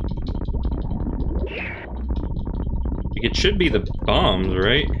it should be the bombs,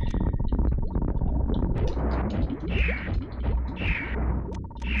 right?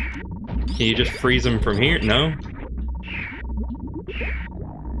 Can you just freeze them from here? No?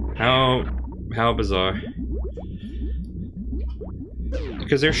 How bizarre.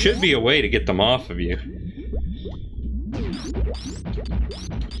 Because there should be a way to get them off of you.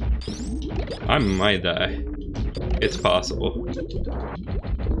 I might die. It's possible.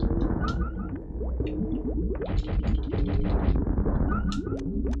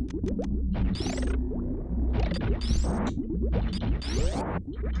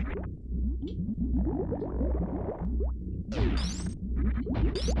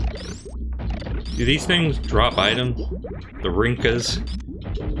 Do these things drop items? The Rinkas?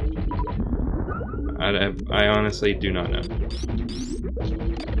 I honestly do not know.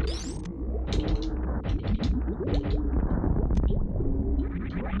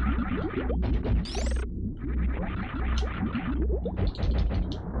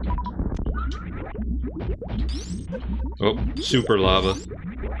 Oh, super lava.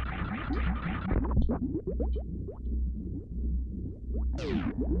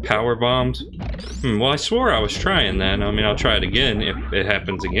 Power bombs? Well, I swore I was trying that. I mean, I'll try it again if it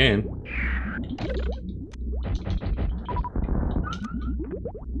happens again.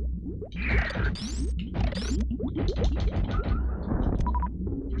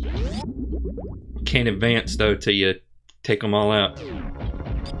 Can't advance, though, till you take them all out.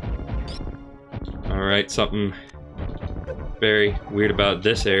 Alright, something very weird about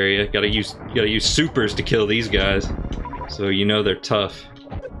this area. Gotta use supers to kill these guys. So you know they're tough.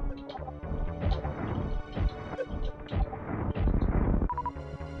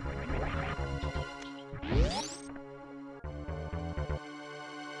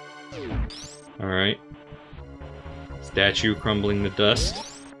 Alright. Statue crumbling to dust.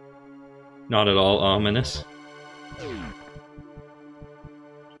 Not at all ominous.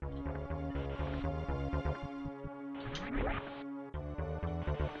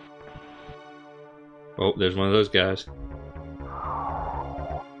 Oh, there's one of those guys.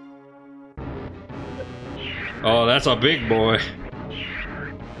 Oh, that's a big boy.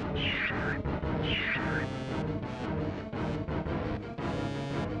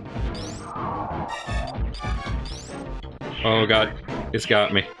 Oh god, it's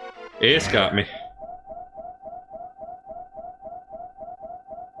got me. It's got me.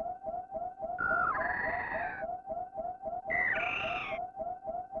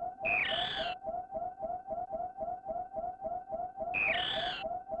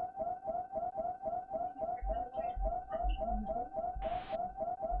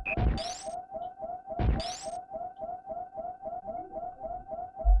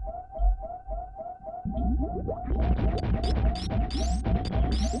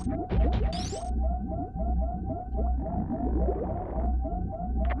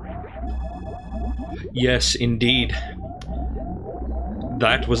 Yes, indeed.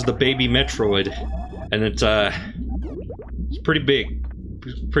 That was the baby Metroid. And it's pretty big.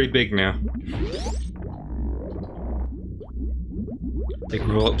 It's pretty big now. They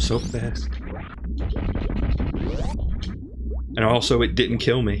grow up so fast. And also it didn't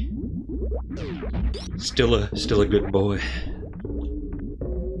kill me. Still a good boy.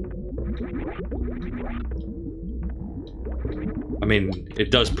 I mean,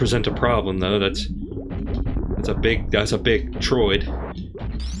 it does present a problem though. That's a big Troid.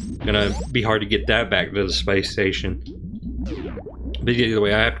 Gonna be hard to get that back to the space station. But either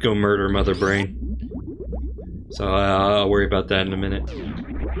way, I have to go murder Mother Brain. So I'll worry about that in a minute.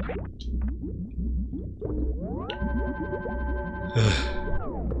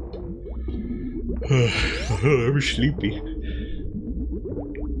 I'm sleepy.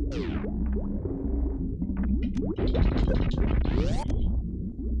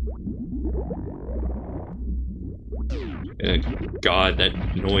 God, that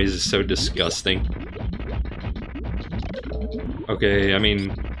noise is so disgusting. Okay, I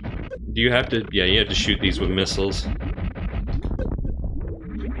mean, do you have to... Yeah, you have to shoot these with missiles.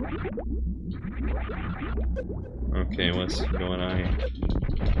 Okay, what's going on here?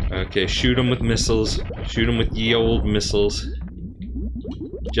 Okay, shoot them with missiles. Shoot them with ye old missiles.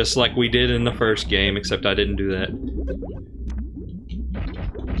 Just like we did in the first game, except I didn't do that.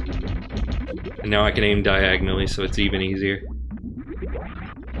 And now I can aim diagonally, so it's even easier.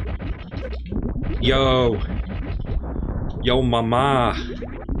 Yo! Yo, mama!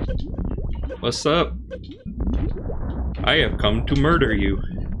 What's up? I have come to murder you.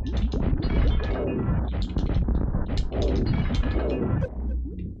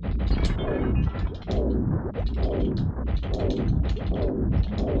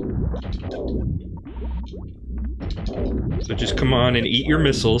 So just come on and eat your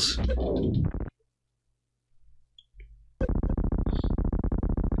missiles.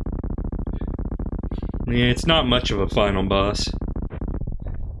 Yeah, it's not much of a final boss.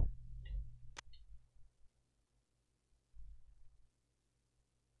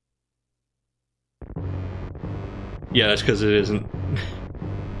 Yeah, that's because it isn't.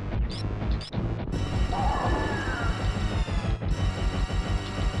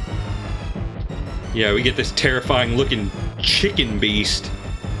 Yeah, we get this terrifying looking chicken beast.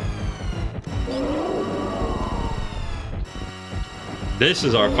 This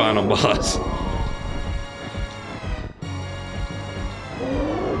is our final boss.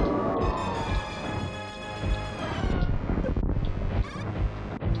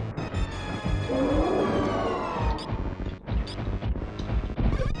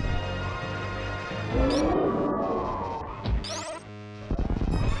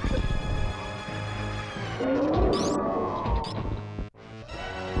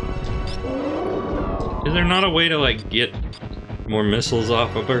 Is there not a way to, like, get more missiles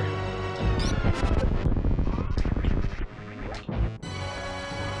off of her?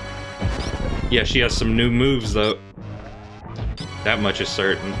 Yeah, she has some new moves, though. That much is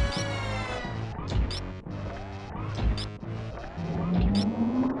certain.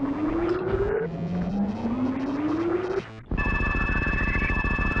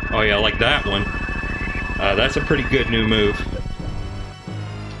 Oh yeah, like that one. That's a pretty good new move.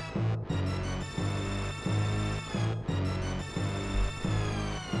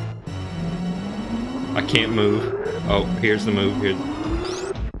 I can't move. Oh, here's the move. Here's...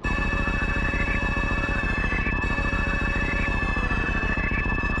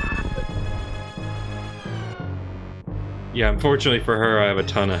 Yeah, unfortunately for her, I have a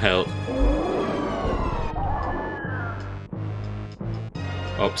ton of health.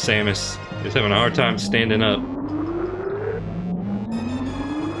 Oh, Samus is having a hard time standing up.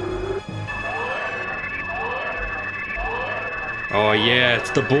 Oh yeah,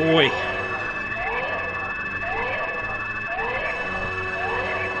 it's the boy!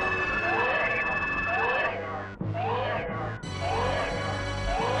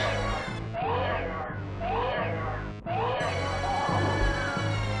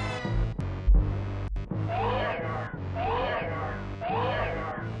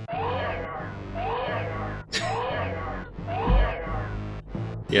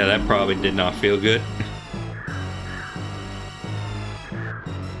 Yeah, that probably did not feel good.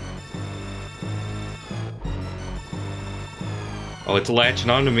 Oh, it's latching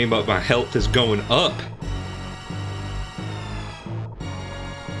onto me, but my health is going up.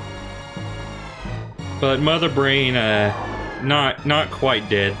 But Mother Brain, not quite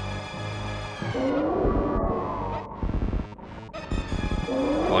dead.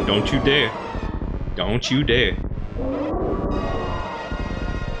 Oh, don't you dare. Don't you dare.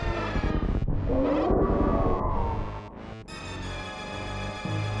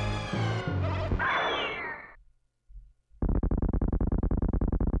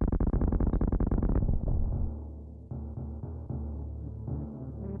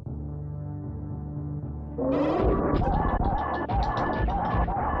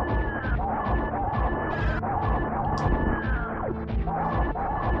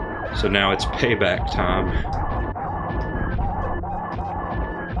 So now it's payback time.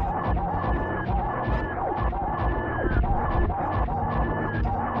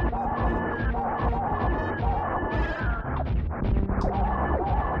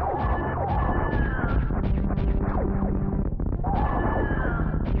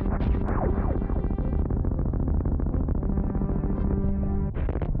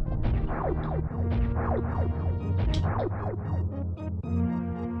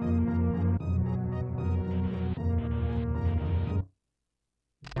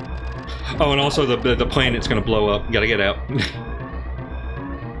 Oh, and also the planet's gonna blow up. Gotta get out.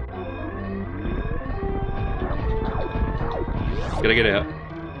 Gotta get out.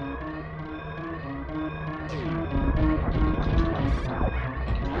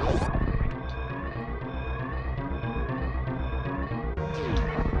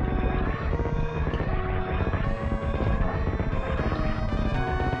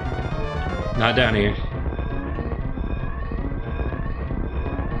 Not down here.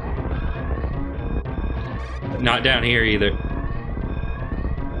 Not down here either.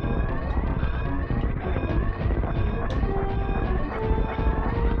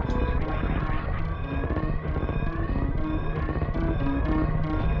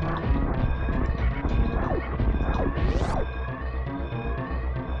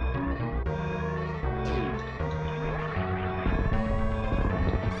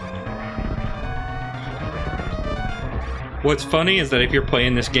 What's funny is that if you're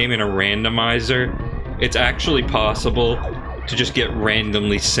playing this game in a randomizer, it's actually possible to just get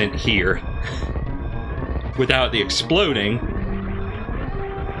randomly sent here without the exploding,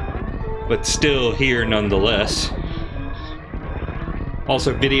 but still here nonetheless.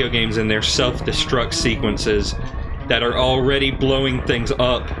 Also, video games and their self-destruct sequences that are already blowing things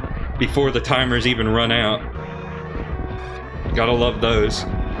up before the timers even run out. Gotta love those.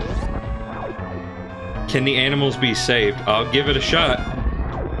 Can the animals be saved? I'll give it a shot.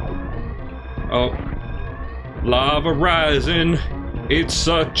 Oh. Lava rising. It's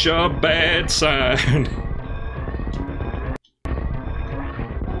such a bad sign.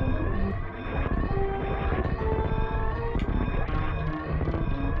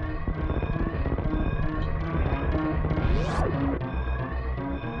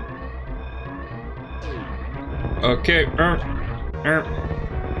 Okay.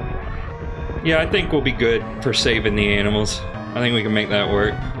 Yeah, I think we'll be good for saving the animals. I think we can make that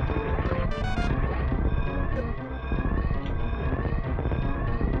work.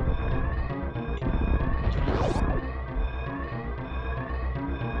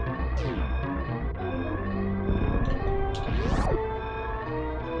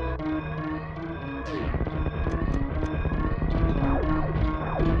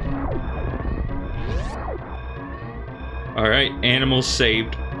 Alright, animals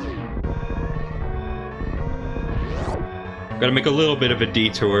saved. Gotta make a little bit of a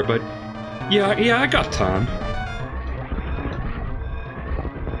detour, but yeah, I got time.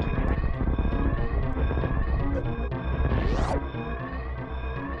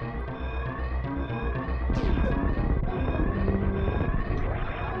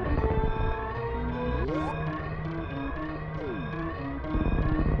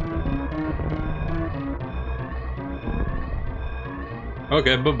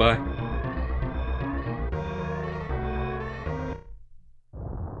 Okay, bye-bye.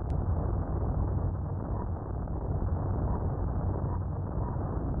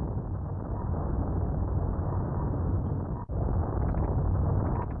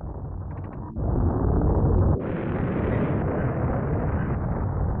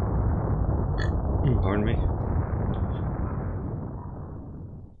 Pardon me.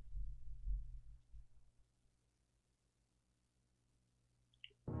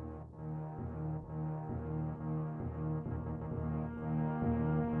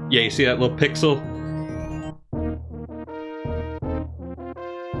 Yeah, you see that little pixel?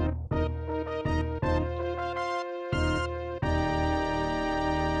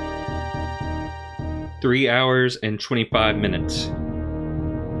 Three hours and 25 minutes.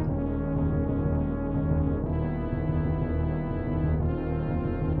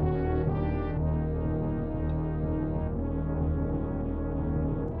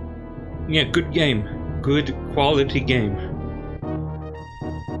 Yeah, good game. Good quality game.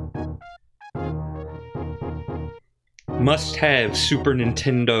 Must have Super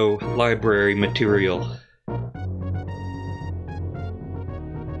Nintendo library material.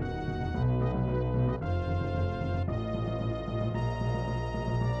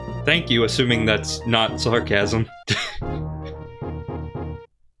 Thank you, assuming that's not sarcasm.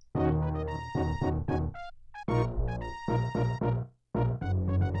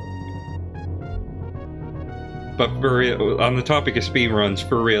 But for real, on the topic of speedruns,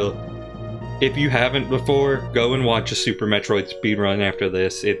 for real, if you haven't before, go and watch a Super Metroid speedrun after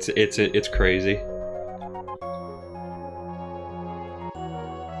this. It's crazy.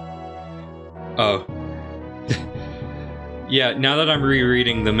 Oh. Yeah, now that I'm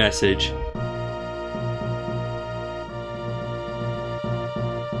rereading the message.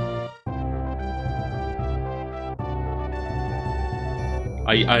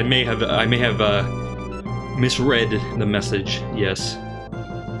 I may have misread the message, yes.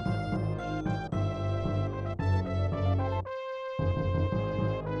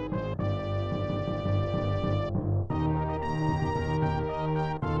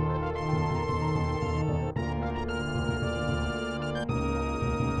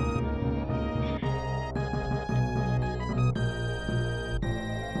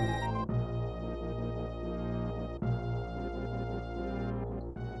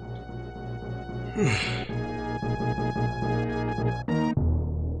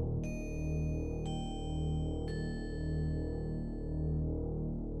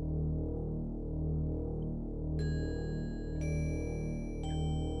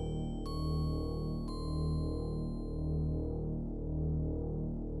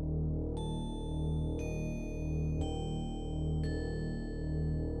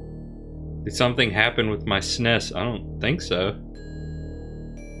 Did something happen with my SNES? I don't think so.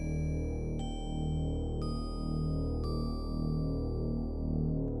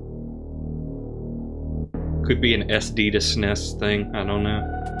 Could be an SD to SNES thing, I don't know.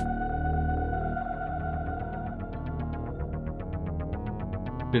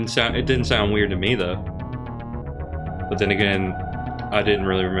 It didn't sound weird to me though. But then again, I didn't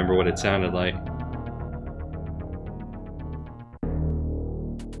really remember what it sounded like.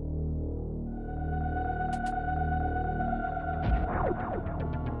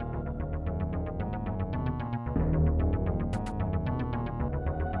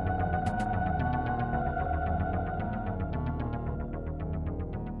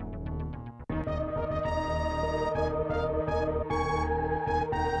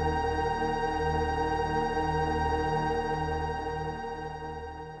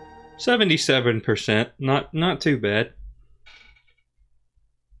 %, not too bad.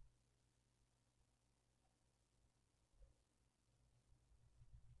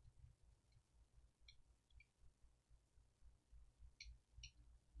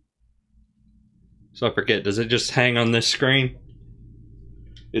 So I forget, does it just hang on this screen?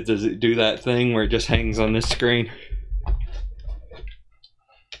 Does it do that thing where it just hangs on this screen?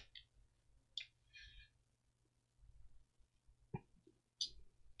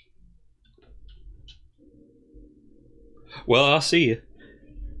 Well, I'll see you.